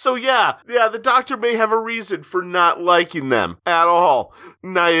brother. So yeah, the doctor may have a reason for not liking them at all.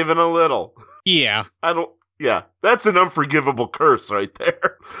 Not even a little. Yeah. Yeah, that's an unforgivable curse right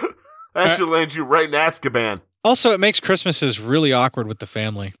there. That should land you right in Azkaban. Also, it makes Christmases really awkward with the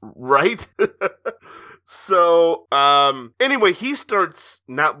family. Right? So, anyway, he starts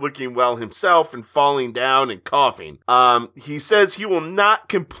not looking well himself and falling down and coughing. He says he will not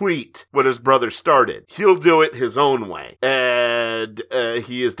complete what his brother started. He'll do it his own way. And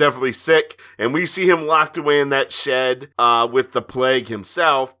he is definitely sick. And we see him locked away in that shed with the plague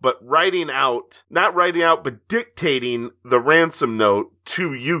himself, but not writing out, but dictating the ransom note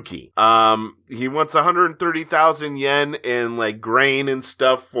to Yuki. He wants 130,000 yen in like grain and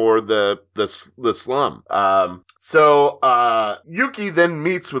stuff for the slum. So Yuki then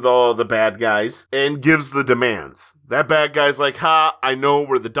meets with all the bad guys and gives the demands. That bad guy's like, I know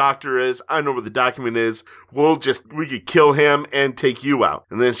where the doctor is. I know where the document is. We could kill him and take you out.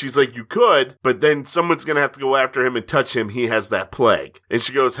 And then she's like, you could, but then someone's going to have to go after him and touch him. He has that plague. And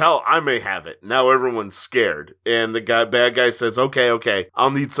she goes, hell, I may have it. Now everyone's scared. And the bad guy says, okay,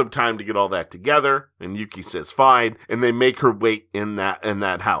 I'll need some time to get all that together. And Yuki says, fine. And they make her wait in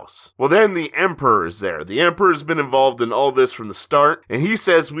that house. Well, then the emperor is there. The emperor's been involved in all this from the start. And he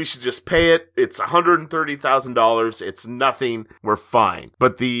says we should just pay it. It's $130,000. It's nothing. We're fine.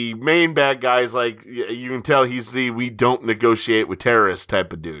 But the main bad guy's like, you can tell he's we don't negotiate with terrorists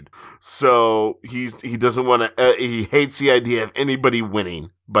type of dude. So he doesn't want to, he hates the idea of anybody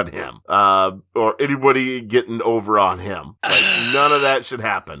winning but him. Or anybody getting over on him. Like, none of that should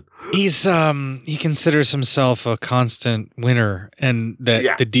happen. He's, he considers himself a constant winner, and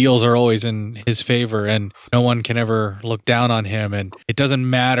that the deals are always in his favor, and no one can ever look down on him, and it doesn't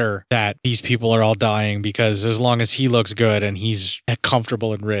matter that these people are all dying, because as long as he looks good and he's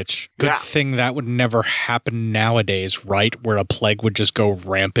comfortable and rich, good thing that would never happen nowadays, right? Where a plague would just go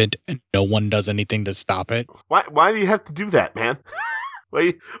rampant and no one does anything to stop it. Why do you have to do that, man?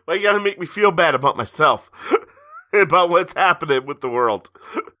 Why you gotta make me feel bad about myself? About what's happening with the world.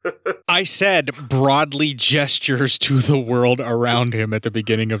 I said broadly gestures to the world around him at the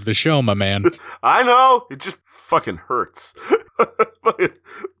beginning of the show, my man. I know. It just fucking hurts.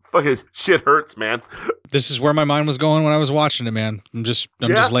 Fucking shit hurts, man. This is where my mind was going when I was watching it, man. I'm just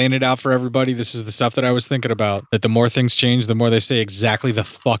laying it out for everybody. This is the stuff that I was thinking about. That the more things change, the more they stay exactly the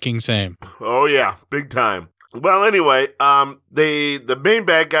fucking same. Oh yeah, big time. Well, anyway, the main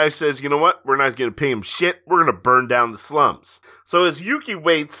bad guy says, you know what? We're not going to pay him shit. We're going to burn down the slums. So as Yuki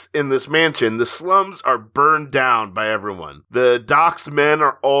waits in this mansion, the slums are burned down by everyone. The Doc's men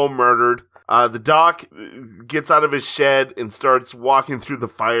are all murdered. The Doc gets out of his shed and starts walking through the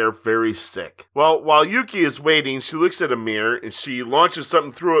fire very sick. Well, while Yuki is waiting, she looks at a mirror and she launches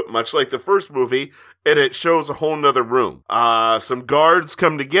something through it, much like the first movie, and it shows a whole nother room. Some guards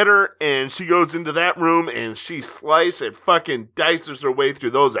come to get her, and she goes into that room, and she slices and fucking dices her way through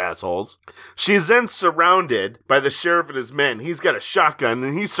those assholes. She is then surrounded by the sheriff and his men. He's got a shotgun,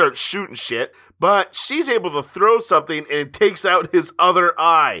 and he starts shooting shit, but she's able to throw something, and it takes out his other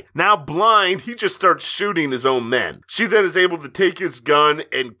eye. Now blind, he just starts shooting his own men. She then is able to take his gun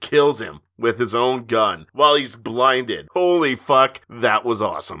and kills him with his own gun while he's blinded. Holy fuck, that was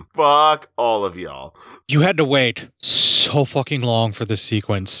awesome. Fuck all of y'all. You had to wait so fucking long for this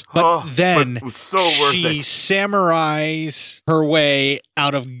sequence. But then it was so worth she it. samurais her way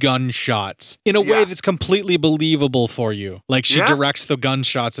out of gunshots in a way that's completely believable for you. Like she directs the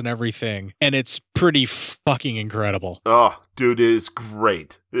gunshots and everything, and it's pretty fucking incredible. Oh, dude, it is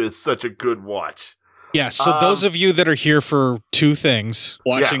great. It is such a good watch. Yeah, so those of you that are here for two things,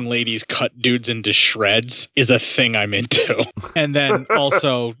 watching ladies cut dudes into shreds is a thing I'm into. And then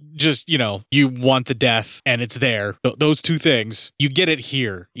also just, you want the death and it's there. Those two things, you get it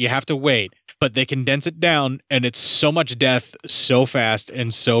here. You have to wait. But they condense it down, and it's so much death so fast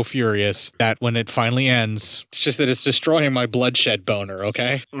and so furious that when it finally ends, it's just that it's destroying my bloodshed boner,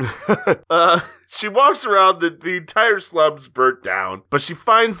 okay? She walks around, the entire slum's burnt down, but she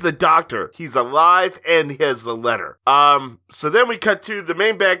finds the doctor. He's alive, and he has a letter. So then we cut to the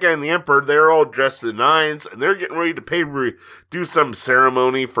main bad guy and the Emperor. They're all dressed to the nines, and they're getting ready to do some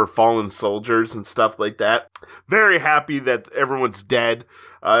ceremony for fallen soldiers and stuff like that. Very happy that everyone's dead.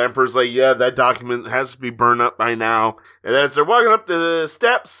 Emperor's like, yeah, that document has to be burned up by now. And as they're walking up the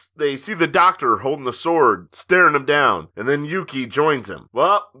steps, they see the doctor holding the sword, staring him down. And then Yuki joins him.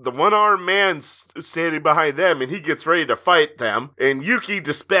 Well, the one-armed man's standing behind them, and he gets ready to fight them. And Yuki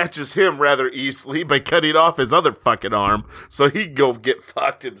dispatches him rather easily by cutting off his other fucking arm, so he can go get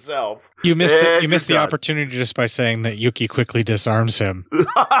fucked himself. You missed the opportunity just by saying that Yuki quickly disarms him.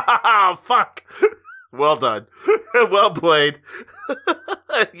 Fuck. Well done. Well played.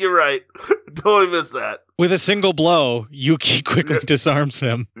 You're right. Totally missed that. With a single blow, Yuki quickly disarms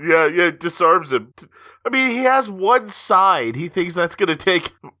him. Yeah, disarms him. I mean, he has one side. He thinks that's going to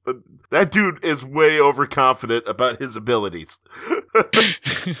take... That dude is way overconfident about his abilities.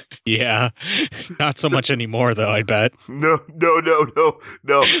 Yeah. Not so much anymore, though, I bet. No.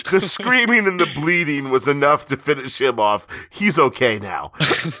 The screaming and the bleeding was enough to finish him off. He's okay now.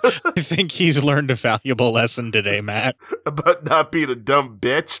 I think he's learned a valuable lesson today, Matt. About not being a dumb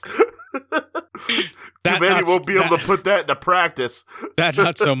bitch. Too bad he won't be able to put that into practice. That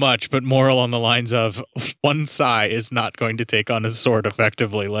not so much, but moral on the lines of one Sai is not going to take on his sword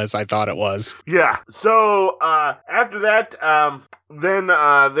effectively as I thought it was. Yeah. So after that,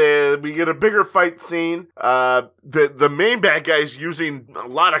 then we get a bigger fight scene. The main bad guy is using a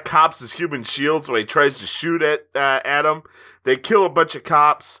lot of cops as human shields when he tries to shoot at them. They kill a bunch of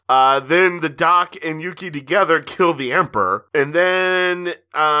cops. Then the Doc and Yuki together kill the Emperor. And then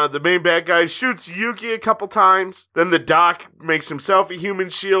the main bad guy shoots Yuki a couple times. Then the Doc makes himself a human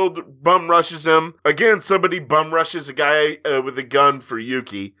shield, bum rushes him. Again, somebody bum rushes a guy with a gun for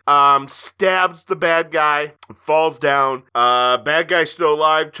Yuki. Stabs the bad guy, falls down. Bad guy still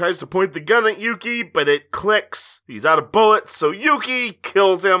alive, tries to point the gun at Yuki, but it clicks. He's out of bullets, so Yuki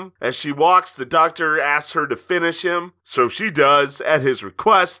kills him. As she walks, the doctor asks her to finish him. So she does, at his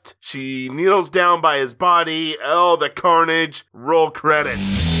request. She kneels down by his body. Oh, the carnage. Roll credits.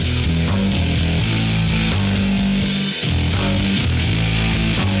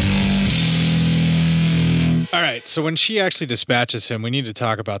 All right, so when she actually dispatches him, we need to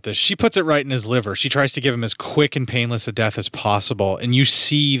talk about this. She puts it right in his liver. She tries to give him as quick and painless a death as possible, and you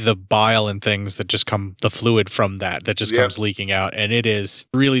see the bile and things that just come, the fluid from that just comes leaking out, and it is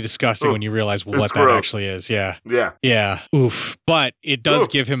really disgusting when you realize what that actually is. Yeah. Oof. But it does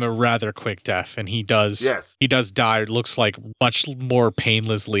give him a rather quick death, and he does die. It looks like much more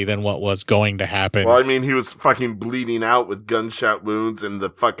painlessly than what was going to happen. Well, I mean, he was fucking bleeding out with gunshot wounds and the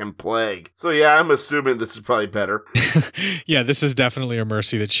fucking plague. So yeah, I'm assuming this is probably better. Yeah, this is definitely a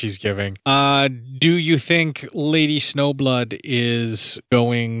mercy that she's giving. Do you think Lady Snowblood is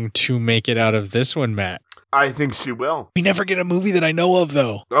going to make it out of this one, Matt? I think she will. We never get a movie that I know of,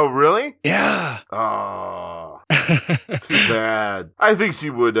 though. Oh, really? Yeah. Oh, too bad. I think she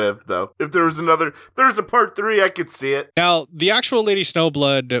would have, though. If there's a part 3, I could see it. Now, the actual Lady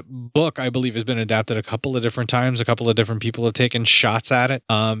Snowblood book, I believe, has been adapted a couple of different times. A couple of different people have taken shots at it.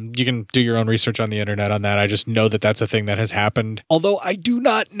 You can do your own research on the internet on that. I just know that that's a thing that has happened. Although I do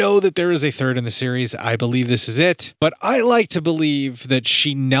not know that there is a third in the series. I believe this is it. But I like to believe that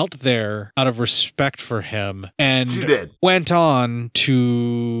she knelt there out of respect for him. And she did. Went on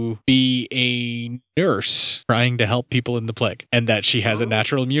to be a nurse trying to help people in the plague, and that she has a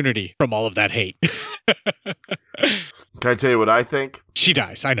natural immunity from all of that hate. Can I tell you what I think? She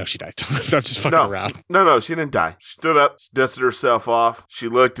dies. I know she dies. I'm just fucking around. No, she didn't die. She stood up, she dusted herself off. She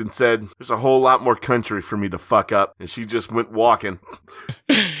looked and said, there's a whole lot more country for me to fuck up. And she just went walking.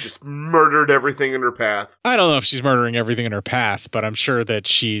 Just murdered everything in her path. I don't know if she's murdering everything in her path, but I'm sure that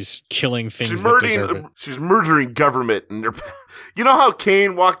she's killing things that deserve it. She's murdering government in her path. You know how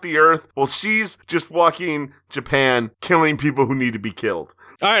Cain walked the earth? Well, she's just walking Japan, killing people who need to be killed.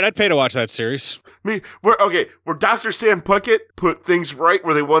 All right, I'd pay to watch that series. Where Dr. Sam Puckett put things right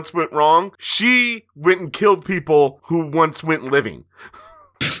where they once went wrong, she went and killed people who once went living.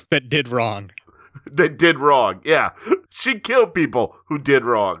 That did wrong. That did wrong, yeah. She killed people who did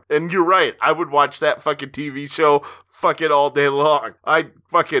wrong. And you're right, I would watch that fucking TV show fucking all day long. I'd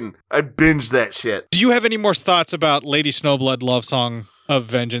binge that shit. Do you have any more thoughts about Lady Snowblood Love Song of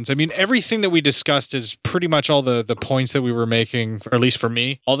Vengeance? I mean, everything that we discussed is pretty much all the points that we were making, or at least for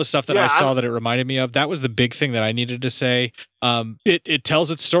me. All the stuff that I saw that it reminded me of, that was the big thing that I needed to say. It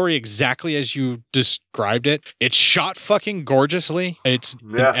tells its story exactly as you described it. It's shot fucking gorgeously. It's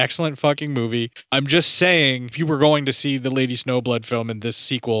an excellent fucking movie. I'm just saying, if you were going to see the Lady Snowblood film and this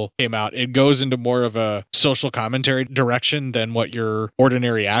sequel came out, it goes into more of a social commentary direction than what your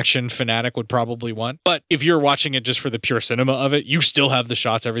ordinary action fanatic would probably want. But if you're watching it just for the pure cinema of it, you still have the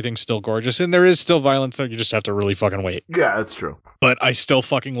shots. Everything's still gorgeous. And there is still violence there. You just have to really fucking wait. Yeah, that's true. But I still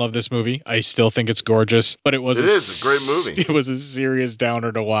fucking love this movie. I still think it's gorgeous. But it is a great movie. It was a serious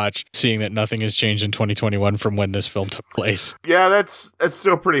downer to watch, seeing that nothing has changed in 2021 from when this film took place. Yeah, that's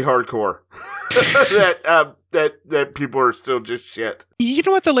still pretty hardcore. that people are still just shit. You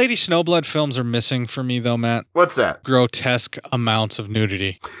know what the Lady Snowblood films are missing for me, though, Matt? What's that? Grotesque amounts of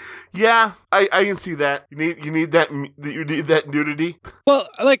nudity. Yeah, I can see that. You need that nudity. Well,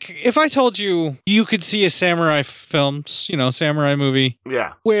 like if I told you could see a samurai samurai movie,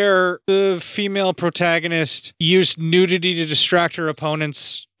 where the female protagonist used nudity to distract her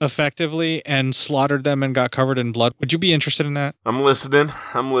opponents effectively and slaughtered them and got covered in blood, would you be interested in that? I'm listening.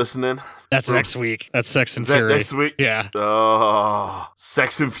 That's next week. That's Sex and Fury. Next week? Yeah. Oh,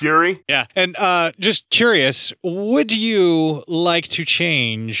 Sex and Fury? Yeah. And just curious, would you like to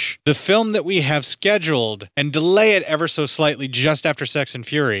change the film that we have scheduled and delay it ever so slightly just after Sex and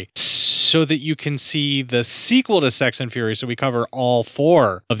Fury so that you can see the sequel to Sex and Fury, so we cover all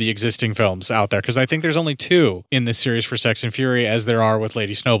 4 of the existing films out there? Because I think there's only 2 in this series for Sex and Fury, as there are with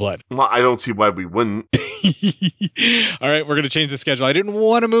Lady Snowblood. Well, I don't see why we wouldn't. All right, we're going to change the schedule. I didn't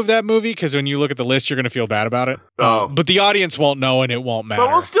want to move that movie because when you look at the list, you're going to feel bad about it. But the audience won't know and it won't matter.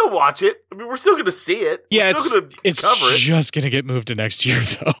 But we'll still watch it. I mean, we're still going to see it. Yeah, we're still going to cover it. It's just going to get moved to next year,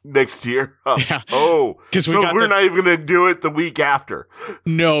 though. Next year? Oh. Yeah. Oh. So we're not even going to do it the week after.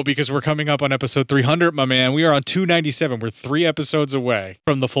 No, because we're coming up on episode 300, my man. We are on 297. We're 3 episodes away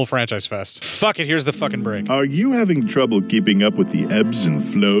from the full franchise fest. Fuck it. Here's the fucking break. Are you having trouble keeping up with the ebbs and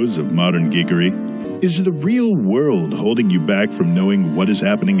flows of modern geekery? Is the real world holding you back from knowing what is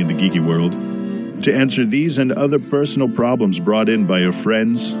happening in the geeky world? To answer these and other personal problems brought in by your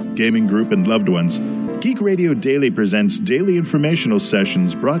friends, gaming group, and loved ones, Geek Radio Daily presents daily informational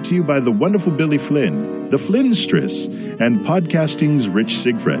sessions brought to you by the wonderful Billy Flynn, the Flynnstress, and podcasting's Rich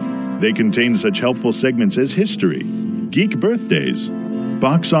Siegfried. They contain such helpful segments as history, geek birthdays,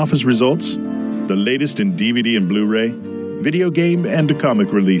 box office results, the latest in DVD and Blu-ray, video game and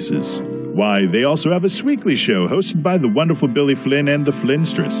comic releases. Why, they also have a Sweekly show hosted by the wonderful Billy Flynn and the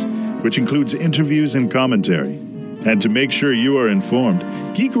Flynnstress. which includes interviews and commentary. And to make sure you are informed,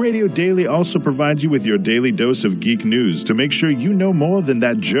 Geek Radio Daily also provides you with your daily dose of geek news to make sure you know more than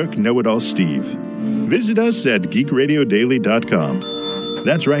that jerk know-it-all Steve. Visit us at geekradiodaily.com.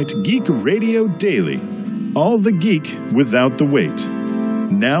 That's right, Geek Radio Daily. All the geek without the weight.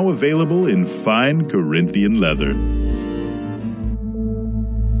 Now available in fine Corinthian leather.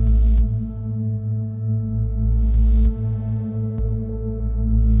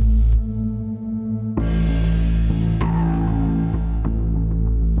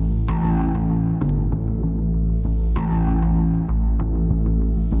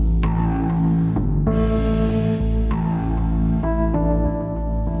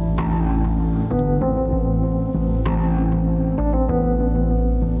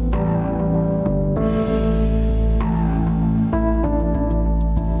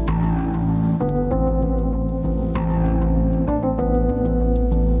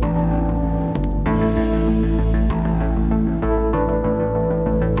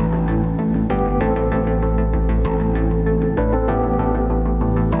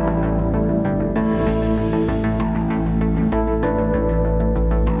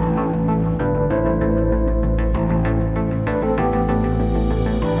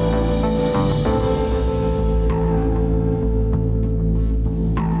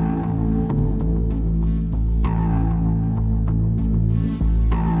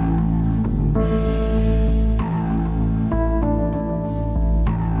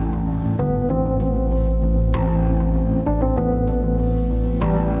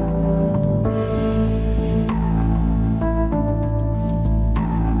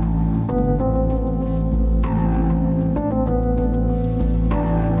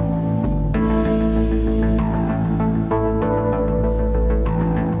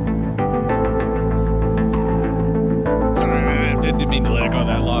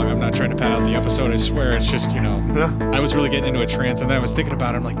 I swear it's just, I was really getting into a trance, and then I was thinking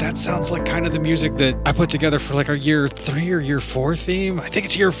about it. I'm like, that sounds like kind of the music that I put together for like our year 3 or year 4 theme. I think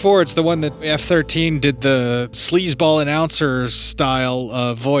it's year 4. It's the one that F13 did the sleazeball announcer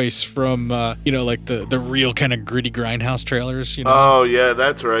style voice from, like the real kind of gritty Grindhouse trailers, Oh, yeah,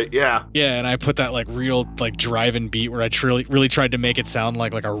 that's right. Yeah. Yeah, and I put that like real like drive-in beat where I really tried to make it sound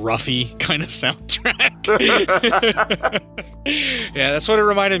like a roughy kind of soundtrack. Yeah, that's what it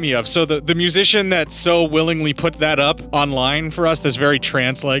reminded me of. So the musician that so willingly put that up online for us, this very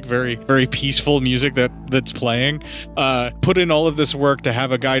trance-like, very, very peaceful music that's playing, put in all of this work to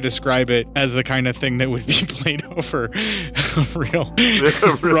have a guy describe it as the kind of thing that would be played over a real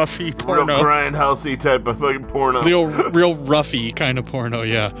roughy porno. Real grindhousey type of fucking porno. Real roughy kind of porno,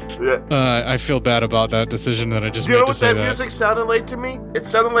 yeah. Yeah. I feel bad about that decision that I just made to say that. Do you know what that music sounded like to me? It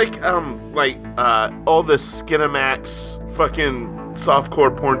sounded like all the Skinamax fucking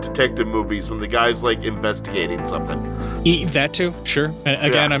softcore porn detective movies when the guy's like investigating something. That too, sure. And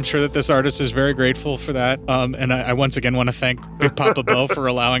again, I'm sure that this artist is very grateful for that. And I once again want to thank Big Papa Bo for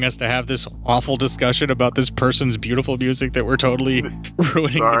allowing us to have this awful discussion about this person's beautiful music that we're totally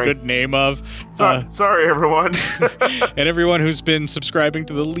ruining the good name of. Sorry, everyone. And everyone who's been subscribing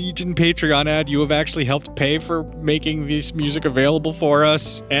to the Legion Patreon ad, you have actually helped pay for making this music available for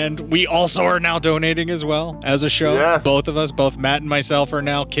us. And we also are now donating as well as a show. Yes. Both of us, both Matt and myself, are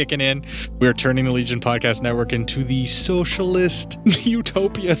now kicking in. We are turning the Legion Podcast Network into the socialist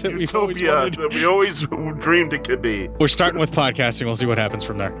utopia that we've always wanted. That we always dreamed it could be. We're starting with podcasting. We'll see what happens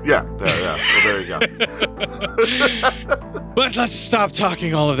from there. Yeah. Well, there you go. But let's stop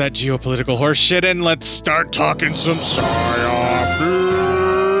talking all of that geopolitical horse shit and let's start talking some psyop news.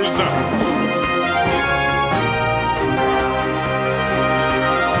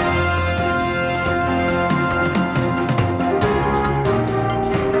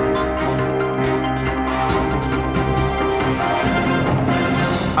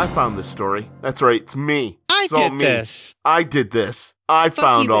 I found this story. That's right. It's me. I did this. I did this. I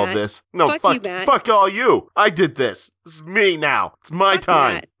found all this. No, fuck all you. I did this. This is me now. It's my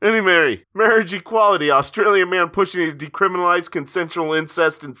time. Matt. Anyway, marriage equality. Australian man pushing to decriminalize consensual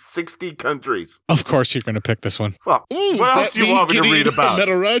incest in 60 countries. Of course you're going to pick this one. Well, what else do you want me to read about?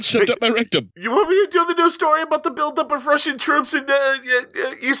 Metal rod shoved up my rectum. You want me to do the new story about the buildup of Russian troops in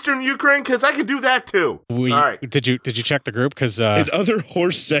eastern Ukraine? Because I can do that too. All right. Did you check the group? Because in other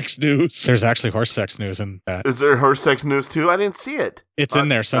horse sex news, there's actually horse sex news in that. Is there horse sex news too? I didn't see it. it. It's in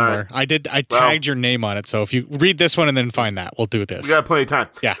there somewhere. I tagged your name on it, so if you read this one and then find that, we'll do this. We got plenty of time.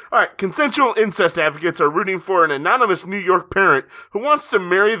 Yeah. All right. Consensual incest advocates are rooting for an anonymous New York parent who wants to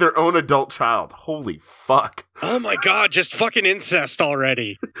marry their own adult child. Holy fuck. Oh my god, just fucking incest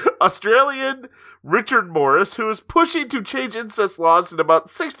already. Australian Richard Morris, who is pushing to change incest laws in about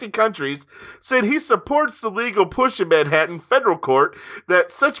 60 countries, said he supports the legal push in Manhattan federal court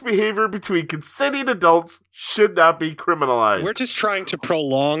that such behavior between consenting adults should not be criminalized. We're just trying to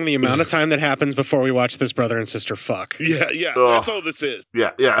prolong the amount of time that happens before we watch this brother and sister fuck. Yeah, that's all this is.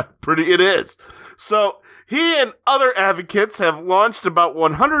 Yeah, it is. So, he and other advocates have launched about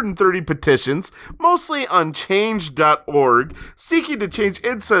 130 petitions, mostly on change.org, seeking to change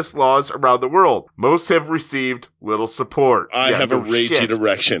incest laws around the world. Most have received little support. I have a raging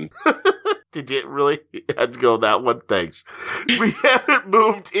erection. Did you really? You had to go that one? Thanks. We haven't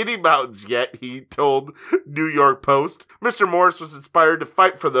moved any mountains yet, he told New York Post. Mr. Morris was inspired to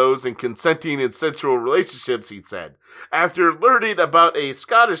fight for those in consenting and sensual relationships, he said, after learning about a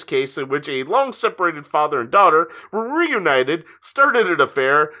Scottish case in which a long-separated father and daughter were reunited, started an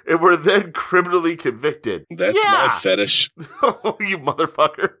affair, and were then criminally convicted. That's my fetish. Oh, you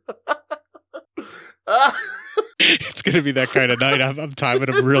motherfucker. It's going to be that kind of night. I'm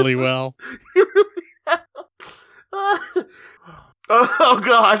timing him really well. You really have. Oh,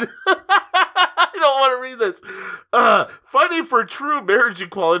 God. I don't want to read this. Fighting for true marriage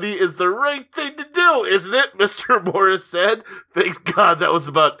equality is the right thing to do, isn't it? Mr. Morris said. Thanks God that was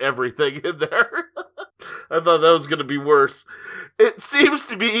about everything in there. I thought that was going to be worse. It seems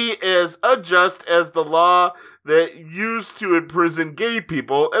to be as unjust as the law that used to imprison gay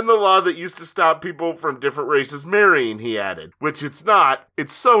people and the law that used to stop people from different races marrying, he added. Which it's not.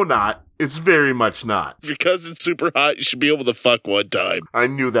 It's so not. It's very much not. Because it's super hot, you should be able to fuck one time. I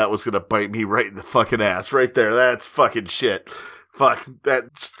knew that was going to bite me right in the fucking ass. Right there. That's fucking shit. Fuck,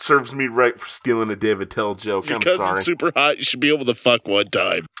 that serves me right for stealing a David Tell joke. Because I'm sorry. It's super hot, you should be able to fuck one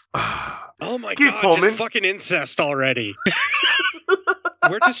time. Oh my Keith god, Pullman. just fucking incest already.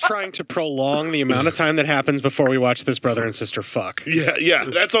 We're just trying to prolong the amount of time that happens before we watch this brother and sister fuck. Yeah,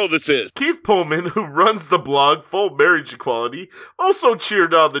 that's all this is. Keith Pullman, who runs the blog Full Marriage Equality, also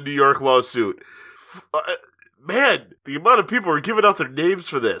cheered on the New York lawsuit. Man, the amount of people are giving out their names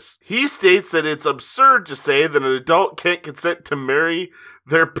for this. He states that it's absurd to say that an adult can't consent to marry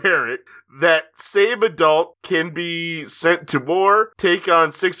their parent. That same adult can be sent to war, take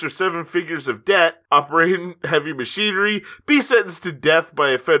on 6 or 7 figures of debt, operate heavy machinery, be sentenced to death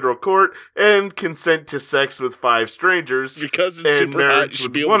by a federal court, and consent to sex with 5 strangers. Because it's and super hot, you marriage should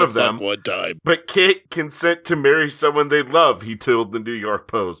with be able one to of them, fuck one time. but can't consent to marry someone they love, he told the New York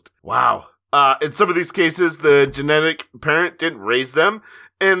Post. Wow. In some of these cases, the genetic parent didn't raise them,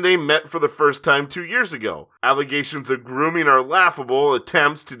 and they met for the first time 2 years ago. Allegations of grooming are laughable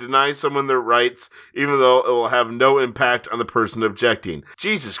attempts to deny someone their rights, even though it will have no impact on the person objecting.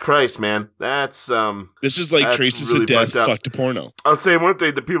 Jesus Christ, man. That's, This is like that's Traces really of Death fucked up. fucked to porno. I'll say one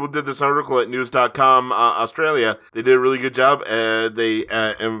thing. The people who did this article at news.com Australia, they did a really good job. They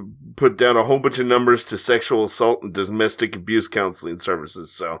put down a whole bunch of numbers to sexual assault and domestic abuse counseling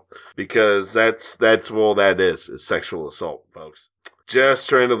services. So, because that's all that is sexual assault, folks. Just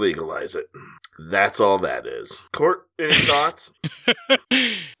trying to legalize it. That's all that is. Court, any thoughts?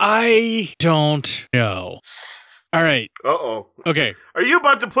 I don't know. All right. Uh-oh. Okay. Are you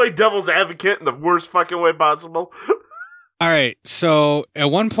about to play devil's advocate in the worst fucking way possible? All right. So at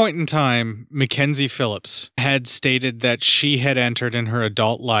one point in time, Mackenzie Phillips had stated that she had entered in her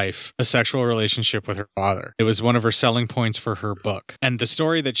adult life a sexual relationship with her father. It was one of her selling points for her book. And the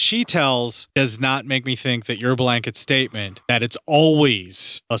story that she tells does not make me think that your blanket statement that it's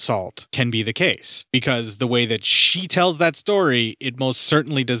always assault can be the case. Because the way that she tells that story, it most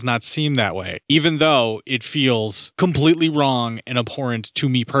certainly does not seem that way. Even though it feels completely wrong and abhorrent to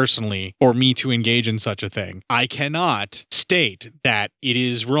me personally for me to engage in such a thing. I cannot state that it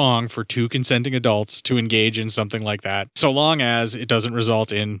is wrong for 2 consenting adults to engage in something like that, so long as it doesn't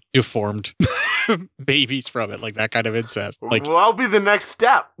result in deformed babies from it, like that kind of incest. Like, well, I'll be the next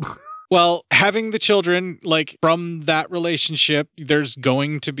step. well, having the children, like, from that relationship, there's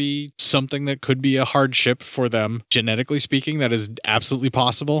going to be something that could be a hardship for them, genetically speaking. That is absolutely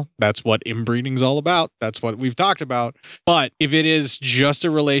possible. That's what inbreeding's all about. That's what we've talked about. But if it is just a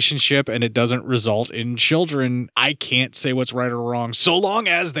relationship and it doesn't result in children, I can't say what's right or wrong, so long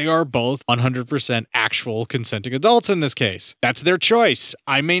as they are both 100% actual consenting adults in this case. That's their choice.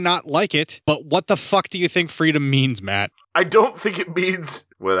 I may not like it, but what the fuck do you think freedom means, Matt? I don't think it means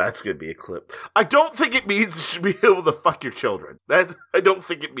Well, that's going to be a clip. I don't think it means you should be able to fuck your children. I don't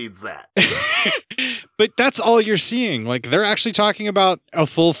think it means that. But that's all you're seeing. Like, they're actually talking about a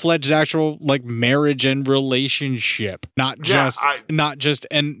full-fledged actual, like, marriage and relationship. Not just,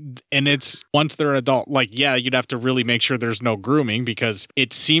 and it's once they're an adult, like, yeah, you'd have to really make sure there's no grooming, because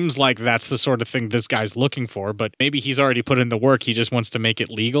it seems like that's the sort of thing this guy's looking for, but maybe he's already put in the work. He just wants to make it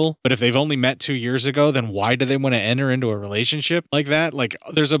legal. But if they've only met 2 years ago, then why do they want to enter into a relationship like that? Like,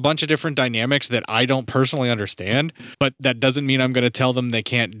 there's a bunch of different dynamics that I don't personally understand, but that doesn't mean I'm going to tell them they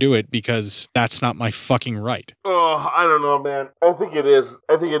can't do it, because that's not my fucking right. Oh, I don't know, man. I think it is.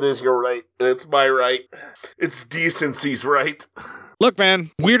 I think it is your right, and it's my right. It's decency's right. Look, man,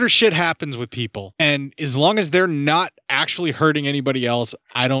 weirder shit happens with people. And as long as they're not actually hurting anybody else,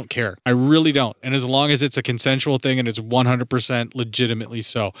 I don't care. I really don't. And as long as it's a consensual thing and it's 100% legitimately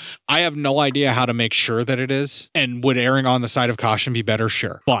so. I have no idea how to make sure that it is. And would erring on the side of caution be better?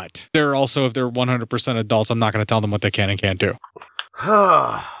 Sure. But they're also, if they're 100% adults, I'm not going to tell them what they can and can't do.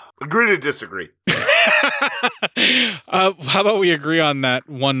 Agree to disagree. How about we agree on that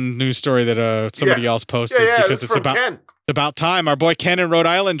one news story that somebody else posted? Yeah, because it's about Ken. About time. Our boy Ken in Rhode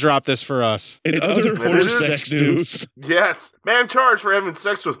Island dropped this for us. In other horse sex news. Yes. Man charged for having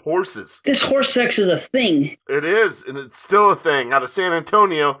sex with horses. This horse sex is a thing. It is, and it's still a thing. Out of San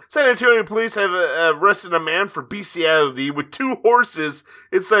Antonio. San Antonio police have arrested a man for bestiality with 2 horses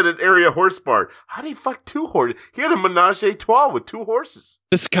inside an area horse barn. How did he fuck 2 horses? He had a menage a trois with 2 horses.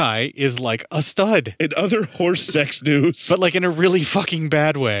 This guy is like a stud. In other horse sex news. But like in a really fucking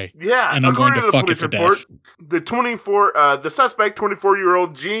bad way. Yeah. And I'm going to fuck it to death. The suspect,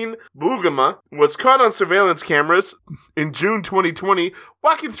 24-year-old Gene Bugama, was caught on surveillance cameras in June 2020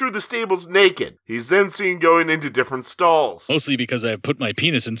 walking through the stables naked. He's then seen going into different stalls. Mostly because I put my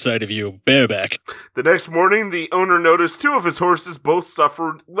penis inside of you, bareback. The next morning, the owner noticed 2 of his horses both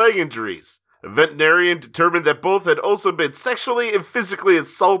suffered leg injuries. A veterinarian determined that both had also been sexually and physically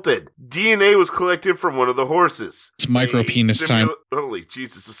assaulted. DNA was collected from one of the horses. It's micro penis time. Holy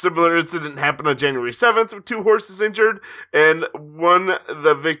Jesus. A similar incident happened on January 7th with 2 horses injured and one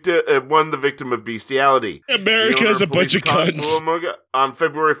the victim of bestiality. America is a bunch of cunts. On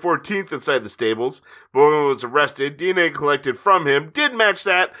February 14th inside the stables, Bowman was arrested. DNA collected from him did match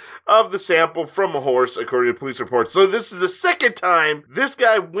that of the sample from a horse, according to police reports. So this is the second time this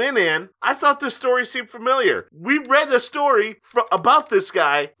guy went in. I thought this story seemed familiar. We read a story about this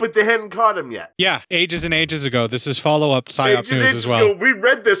guy, but they hadn't caught him yet. Yeah, ages and ages ago. This is follow-up PSYOP news as well. We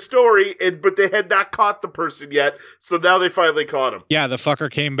read this story, but they had not caught the person yet, so now they finally caught him. Yeah, the fucker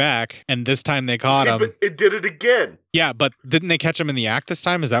came back, and this time they caught him. But it did it again. Yeah, but didn't they catch him in the act this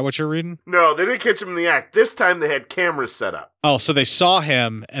time? Is that what you're reading? No, they didn't catch him in the act. This time they had cameras set up. Oh, so they saw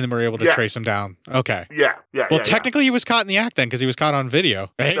him and were able to trace him down. Okay. Yeah. Well, technically he was caught in the act then, because he was caught on video,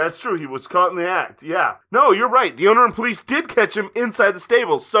 right? That's true. He was caught in the act. Yeah. No, you're right. The owner and police did catch him inside the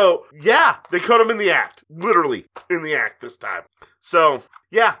stables. So, yeah, they caught him in the act. Literally in the act this time. So,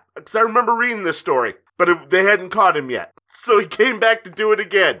 yeah, because I remember reading this story, but they hadn't caught him yet. So he came back to do it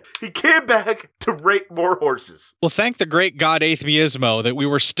again. He came back to rape more horses. Well, thank the great God Atheismo that we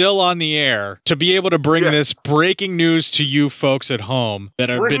were still on the air to be able to bring this breaking news to you folks at home that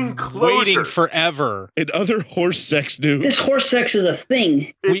have been waiting forever. In other horse sex news. This horse sex is a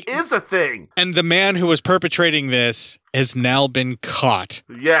thing. It is a thing. And the man who was perpetrating this has now been caught.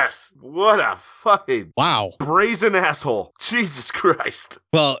 Yes. What a fucking brazen asshole. Jesus Christ.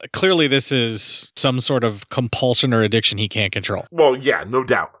 Well, clearly this is some sort of compulsion or addiction he can't control. Well, yeah, no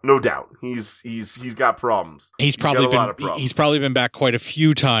doubt. No doubt. He's got problems. He's probably been back quite a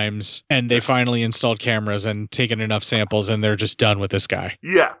few times, and they finally installed cameras and taken enough samples, and they're just done with this guy.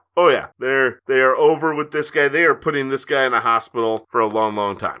 Yeah. Oh yeah, they are over with this guy. They are putting this guy in a hospital for a long,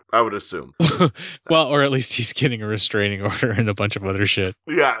 long time, I would assume. Well, or at least he's getting a restraining order and a bunch of other shit.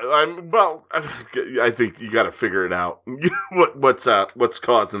 Yeah, I think you got to figure it out. What's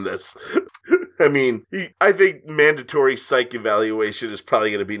causing this? I mean, I think mandatory psych evaluation is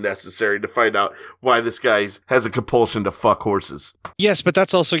probably going to be necessary to find out why this guy has a compulsion to fuck horses. Yes, but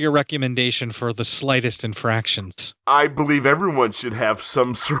that's also your recommendation for the slightest infractions. I believe everyone should have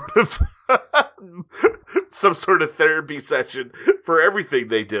some sort of therapy session for everything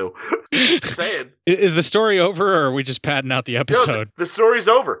they do. Just saying. Is the story over, or are we just padding out the episode? No, the story's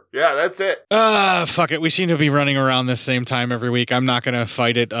over. Yeah, that's it. Fuck it. We seem to be running around this same time every week. I'm not going to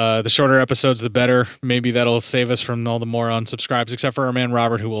fight it. The shorter episodes, the better. Maybe that'll save us from all the more unsubscribes, except for our man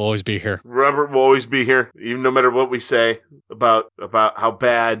Robert, who will always be here. Robert will always be here, even no matter what we say about how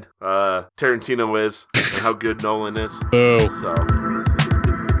bad Tarantino is and how good Nolan is. Boo. So...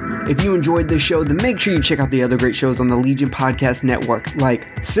 If you enjoyed this show, then make sure you check out the other great shows on the Legion Podcast Network, like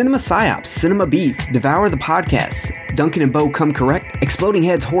Cinema Psyops, Cinema Beef, Devour the Podcast, Duncan and Bo Come Correct, Exploding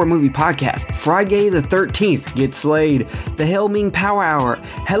Heads Horror Movie Podcast, Friday the 13th, Get Slayed, The Hellming Power Hour,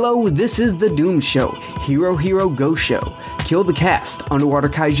 Hello, This is the Doom Show, Hero Hero Go Show, Kill the Cast, Underwater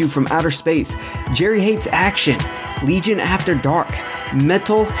Kaiju from Outer Space, Jerry Hates Action, Legion After Dark,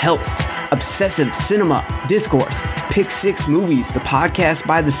 Mental Health, Obsessive Cinema, Discourse, Pick Six Movies, the podcast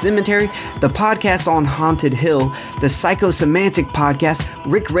by The Cemetery, the podcast on Haunted Hill, the Psychosemantic Podcast,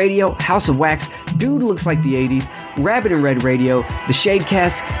 Rick Radio, House of Wax, Dude Looks Like the 80s, Rabbit and Red Radio, the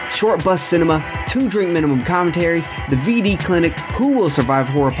Shadecast, Short Bus Cinema, Two Drink Minimum Commentaries, the VD Clinic, Who Will Survive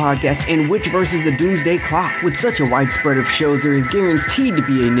Horror Podcast, and Witch vs. the Doomsday Clock. With such a widespread of shows, there is guaranteed to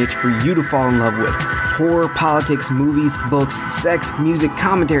be a niche for you to fall in love with. Horror, politics, movies, books, sex, music,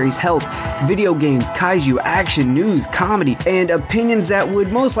 commentaries, health, video games, kaiju, action, news, comedy, and opinions that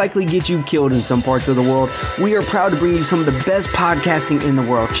would most likely get you killed in some parts of the world. We are proud to bring you some of the best podcasting in the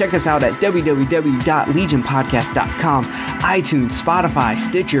world. Check us out at www.legionpodcast.com, iTunes, Spotify,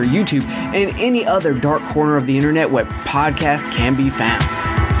 Stitcher, YouTube, and any other dark corner of the internet where podcasts can be found.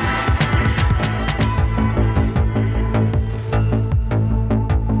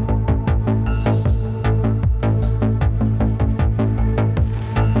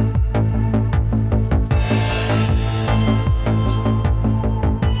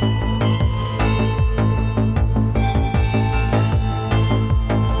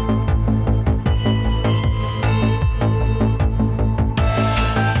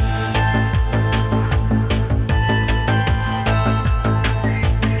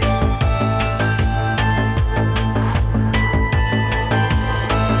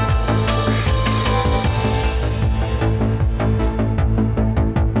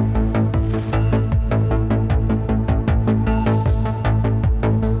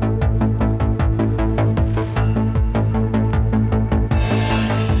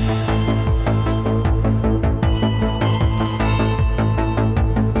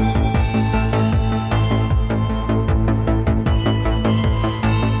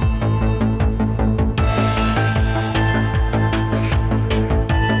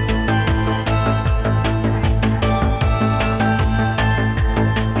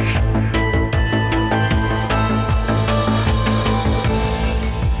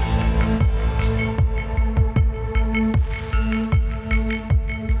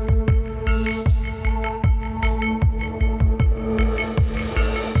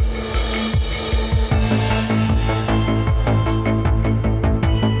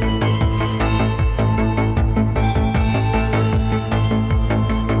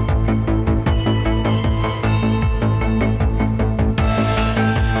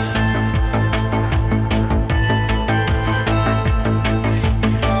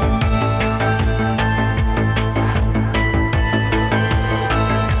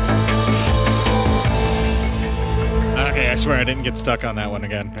 I swear I didn't get stuck on that one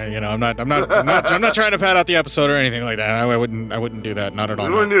again. I'm not trying to pad out the episode or anything like that. I wouldn't do that. Not at all.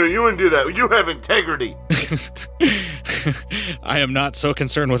 You wouldn't do that. You have integrity. I am not so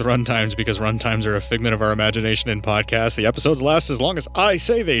concerned with runtimes because runtimes are a figment of our imagination in podcasts. The episodes last as long as I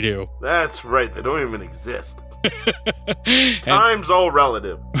say they do. That's right. They don't even exist. Time's all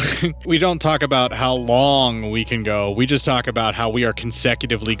relative. We don't talk about how long we can go. We just talk about how we are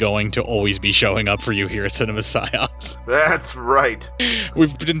consecutively going to always be showing up for you here at Cinema Psyops. That's right.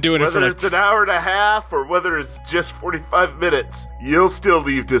 We've been doing it for whether it's an hour and a half or whether it's just 45 minutes, you'll still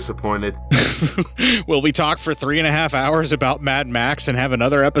leave disappointed. Will we talk for 3.5 hours about Mad Max and have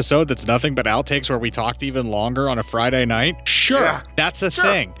another episode that's nothing but outtakes where we talked even longer on a Friday night? Sure, yeah, that's a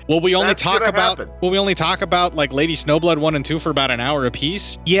thing. Will we only talk about like Lady Snowblood 1 and 2 for about an hour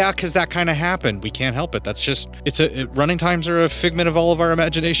apiece? Yeah, because that kind of happened. We can't help it. That's just running times are a figment of all of our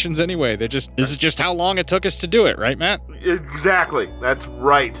imaginations anyway. This is just how long it took us to do it, right, Matt? Exactly. That's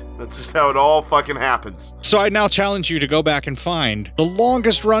right. That's just how it all fucking happens. So I now challenge you to go back and find the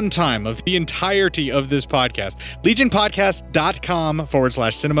longest runtime of the entirety of this podcast.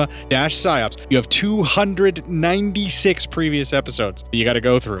 LegionPodcast.com/cinema-psyops. You have 296 previous episodes that you got to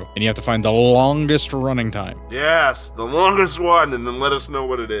go through, and you have to find the longest running time. Yes, the longest one, and then let us know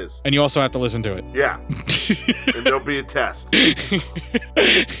what it is. And you also have to listen to it. Yeah. And there'll be a test.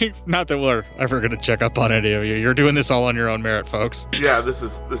 Not that we're ever going to check up on any of you. You're doing this all on your own merit, folks. Yeah, this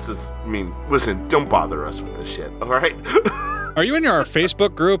is, I mean, listen, don't bother us with this shit, all right? Are you in our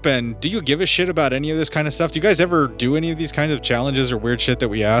Facebook group, and do you give a shit about any of this kind of stuff? Do you guys ever do any of these kinds of challenges or weird shit that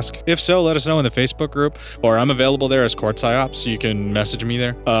we ask? If so, let us know in the Facebook group, or I'm available there as Court Psyop, so you can message me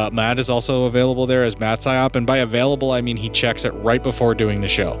there. Matt is also available there as Matt Psyop, and by available, I mean he checks it right before doing the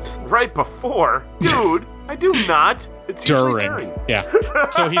show. Right before? Dude, I do not. It's usually during. Yeah.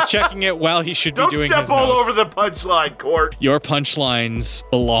 So he's checking it while he should be doing his Don't step all notes. over the punchline, Court. Your punchlines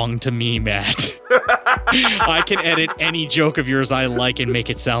belong to me, Matt. I can edit any joke of yours I like and make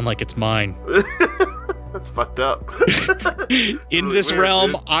it sound like it's mine. That's fucked up. In this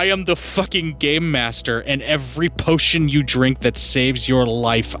realm, dude. I am the fucking game master, and every potion you drink that saves your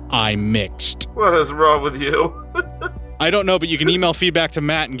life, I mixed. What is wrong with you? I don't know, but you can email feedback to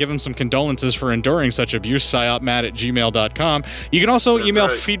Matt and give him some condolences for enduring such abuse, psyopmatt@gmail.com. You can also email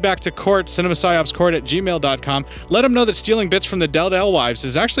feedback to Court, cinemapsyopscourt@gmail.com. Let him know that stealing bits from the Del Del wives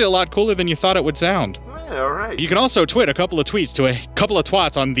is actually a lot cooler than you thought it would sound. Yeah, all right. You can also tweet a couple of tweets to a couple of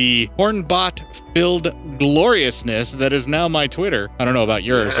twats on the Hornbot-filled gloriousness that is now my Twitter. I don't know about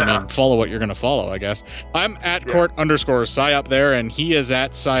yours. Yeah. I mean, follow what you're going to follow, I guess. I'm at Court_Psyop there, and he is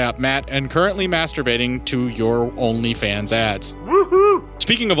at PsyopMatt, and currently masturbating to your OnlyFans ads. Woohoo!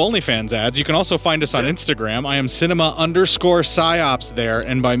 Speaking of OnlyFans ads, you can also find us on Instagram. I am cinema_psyops there,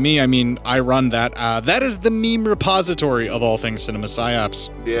 and by me, I mean I run that. That is the meme repository of all things Cinema Psyops.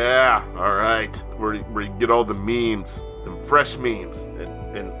 Yeah, all right. Where you get all the memes, the fresh memes,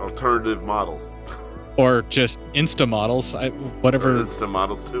 and alternative models. Or just Insta models, whatever. Or Insta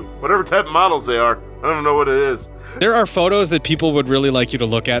models too. Whatever type of models they are. I don't know what it is. There are photos that people would really like you to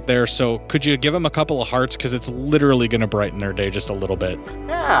look at there, so could you give them a couple of hearts? Because it's literally going to brighten their day just a little bit.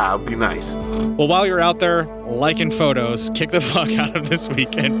 Yeah, it'd be nice. Well, while you're out there liking photos, kick the fuck out of this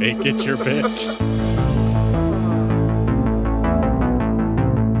week and make it your bitch.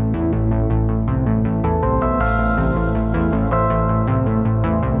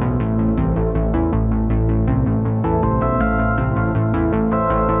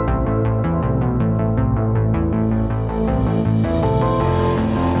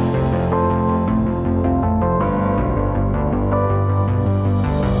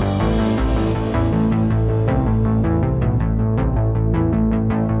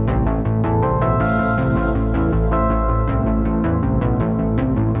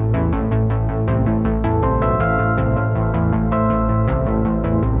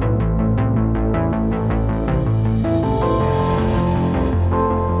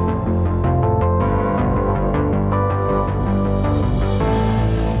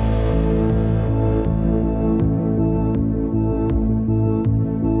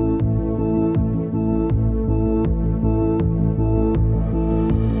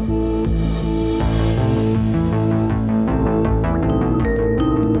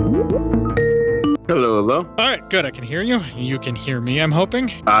 Hello? All right, good. I can hear you. You can hear me, I'm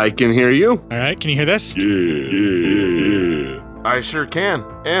hoping. I can hear you. All right, can you hear this? Yeah. I sure can.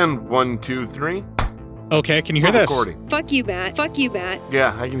 And 1, 2, 3. Okay, can you hear this? Recording. Fuck you, Matt. Fuck you, Matt.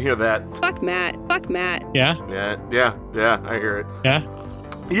 Yeah, I can hear that. Fuck Matt. Fuck Matt. Yeah? Yeah, I hear it. Yeah?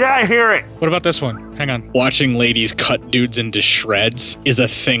 Yeah, I hear it. What about this one? Hang on. Watching ladies cut dudes into shreds is a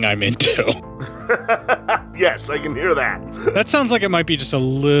thing I'm into. Yes, I can hear that. That sounds like it might be just a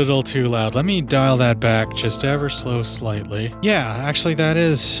little too loud. Let me dial that back just ever so slightly. Yeah, actually that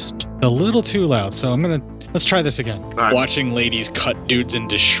is a little too loud, so let's try this again. Right. Watching ladies cut dudes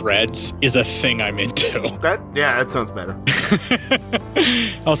into shreds is a thing I'm into. That sounds better.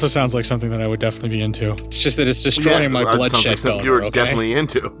 Also sounds like something that I would definitely be into. It's just that it's destroying my bloodshed sounds like boner, you were okay? definitely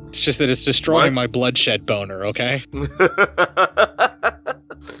into. It's just that it's destroying my bloodshed boner, okay?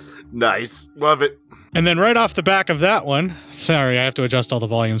 Nice. Love it. And then right off the back of that one, sorry, I have to adjust all the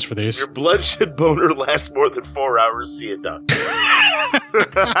volumes for these. Your bloodshed boner lasts more than 4 hours. See it done.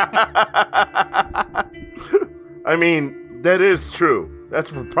 I mean, that is true. That's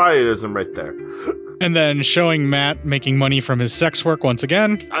proprietism right there. And then showing Matt making money from his sex work once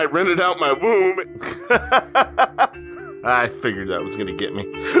again. I rented out my womb. I figured that was going to get me.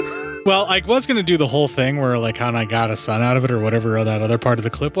 Well, I was going to do the whole thing where, like, how I got a son out of it or whatever that other part of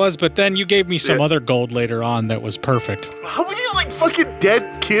the clip was, but then you gave me some other gold later on that was perfect. How many, like, fucking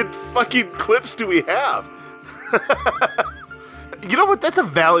dead kid fucking clips do we have? You know what? That's a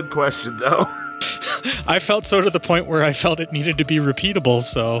valid question, though. I felt so to the point where I felt it needed to be repeatable,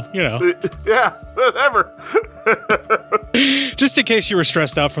 so, you know. Yeah, whatever. Just in case you were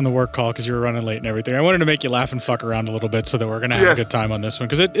stressed out from the work call because you were running late and everything, I wanted to make you laugh and fuck around a little bit so that we're going to have a good time on this one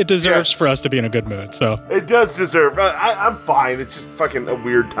because it deserves for us to be in a good mood. So it does deserve. I'm fine. It's just fucking a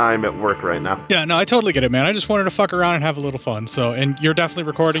weird time at work right now. Yeah, no, I totally get it, man. I just wanted to fuck around and have a little fun. So, and you're definitely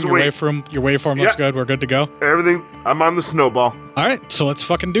recording. Your waveform looks good. We're good to go. Everything. I'm on the snowball. All right, so let's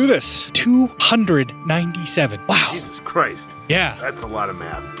fucking do this. 297. Wow. Jesus Christ. Yeah. That's a lot of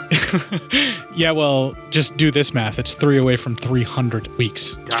math. Yeah, well, just do this math. It's 3 away from 300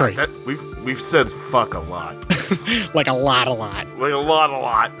 weeks straight. We've said fuck a lot. Like a lot. Like a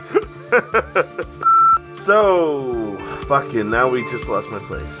lot. So, fucking, now we just lost my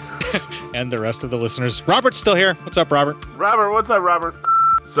place. And the rest of the listeners. Robert's still here. What's up, Robert? Robert, what's up, Robert?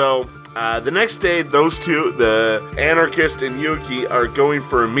 So, the next day, those two, the anarchist and Yuki, are going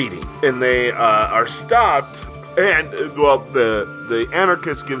for a meeting. And they are stopped. And, well, the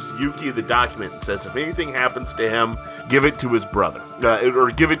anarchist gives Yuki the document and says if anything happens to him, give it to his brother.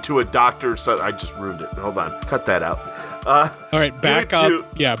 Or give it to a doctor. So I just ruined it. Hold on. Cut that out. All right, back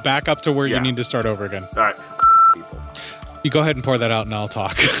up. Back up to where you need to start over again. All right. People. You go ahead and pour that out and I'll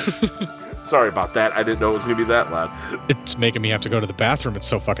talk. Sorry about that. I didn't know it was going to be that loud. It's making me have to go to the bathroom. It's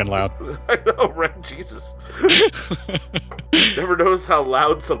so fucking loud. I know, right? Jesus. Never knows how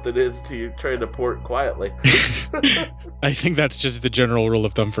loud something is until you're trying to pour it quietly. I think that's just the general rule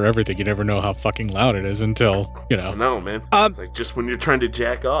of thumb for everything. You never know how fucking loud it is until, No, man. It's like just when you're trying to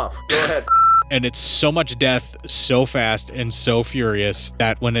jack off. Go ahead. And it's so much death, so fast, and so furious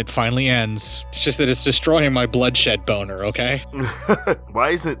that when it finally ends, it's just that it's destroying my bloodshed boner, okay?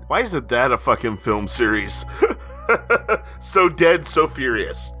 Why isn't that a fucking film series? So dead, so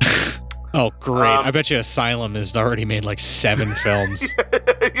furious. Oh, great. I bet you Asylum has already made like 7 films.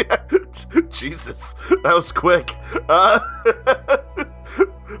 Yeah. Jesus. That was quick.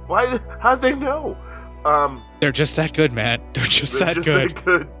 How'd they know? They're just that good, Matt. They're just that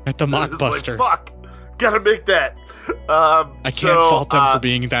good at the mockbuster. Like, fuck, gotta make that. I can't fault them for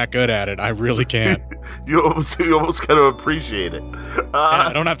being that good at it. I really can't. you almost gotta appreciate it.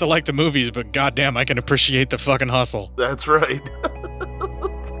 I don't have to like the movies, but goddamn, I can appreciate the fucking hustle. That's right.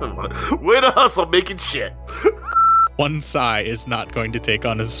 Way to hustle, making shit. One sigh is not going to take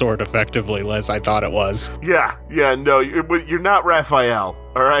on his sword effectively, as I thought it was. Yeah, no, you're not Raphael.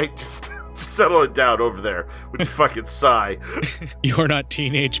 All right, just settle it down over there with your fucking sigh. You are not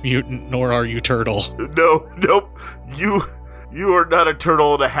Teenage Mutant, nor are you Turtle. Nope. You are not a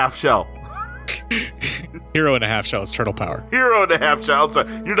turtle and a half shell. Hero and a half shell is turtle power. Hero and a half shell.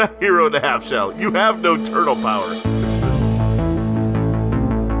 Sorry, you're not hero and a half shell. You have no turtle power.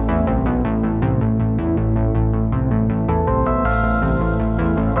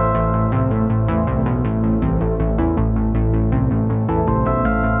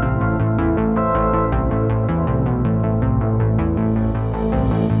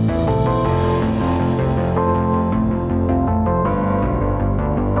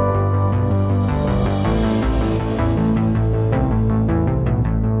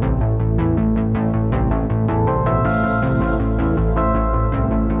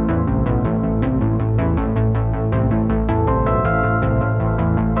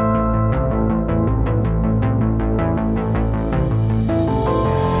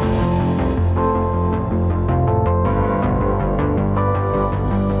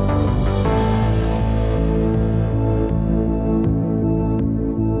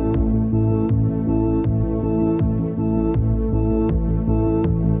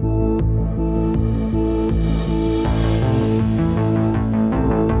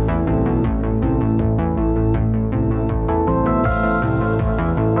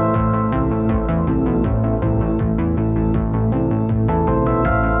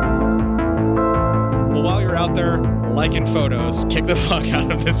 Liking photos, kick the fuck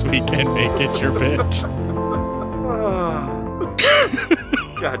out of this week and make it your bitch.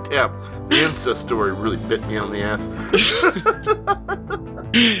 God damn, the incest story really bit me on the ass.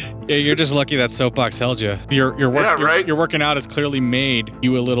 Yeah, you're just lucky that soapbox held you. Your working out has clearly made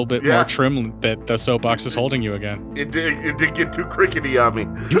you a little bit more trim that the soapbox is holding you again. It did get too crickety on me.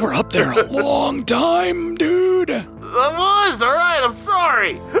 You were up there a long time, dude. I was, all right, I'm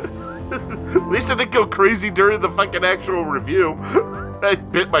sorry. At least I didn't go crazy during the fucking actual review. I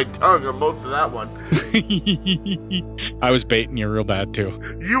bit my tongue on most of that one. I was baiting you real bad, too.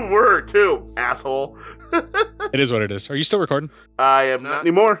 You were, too, asshole. It is what it is. Are you still recording? I am not anymore.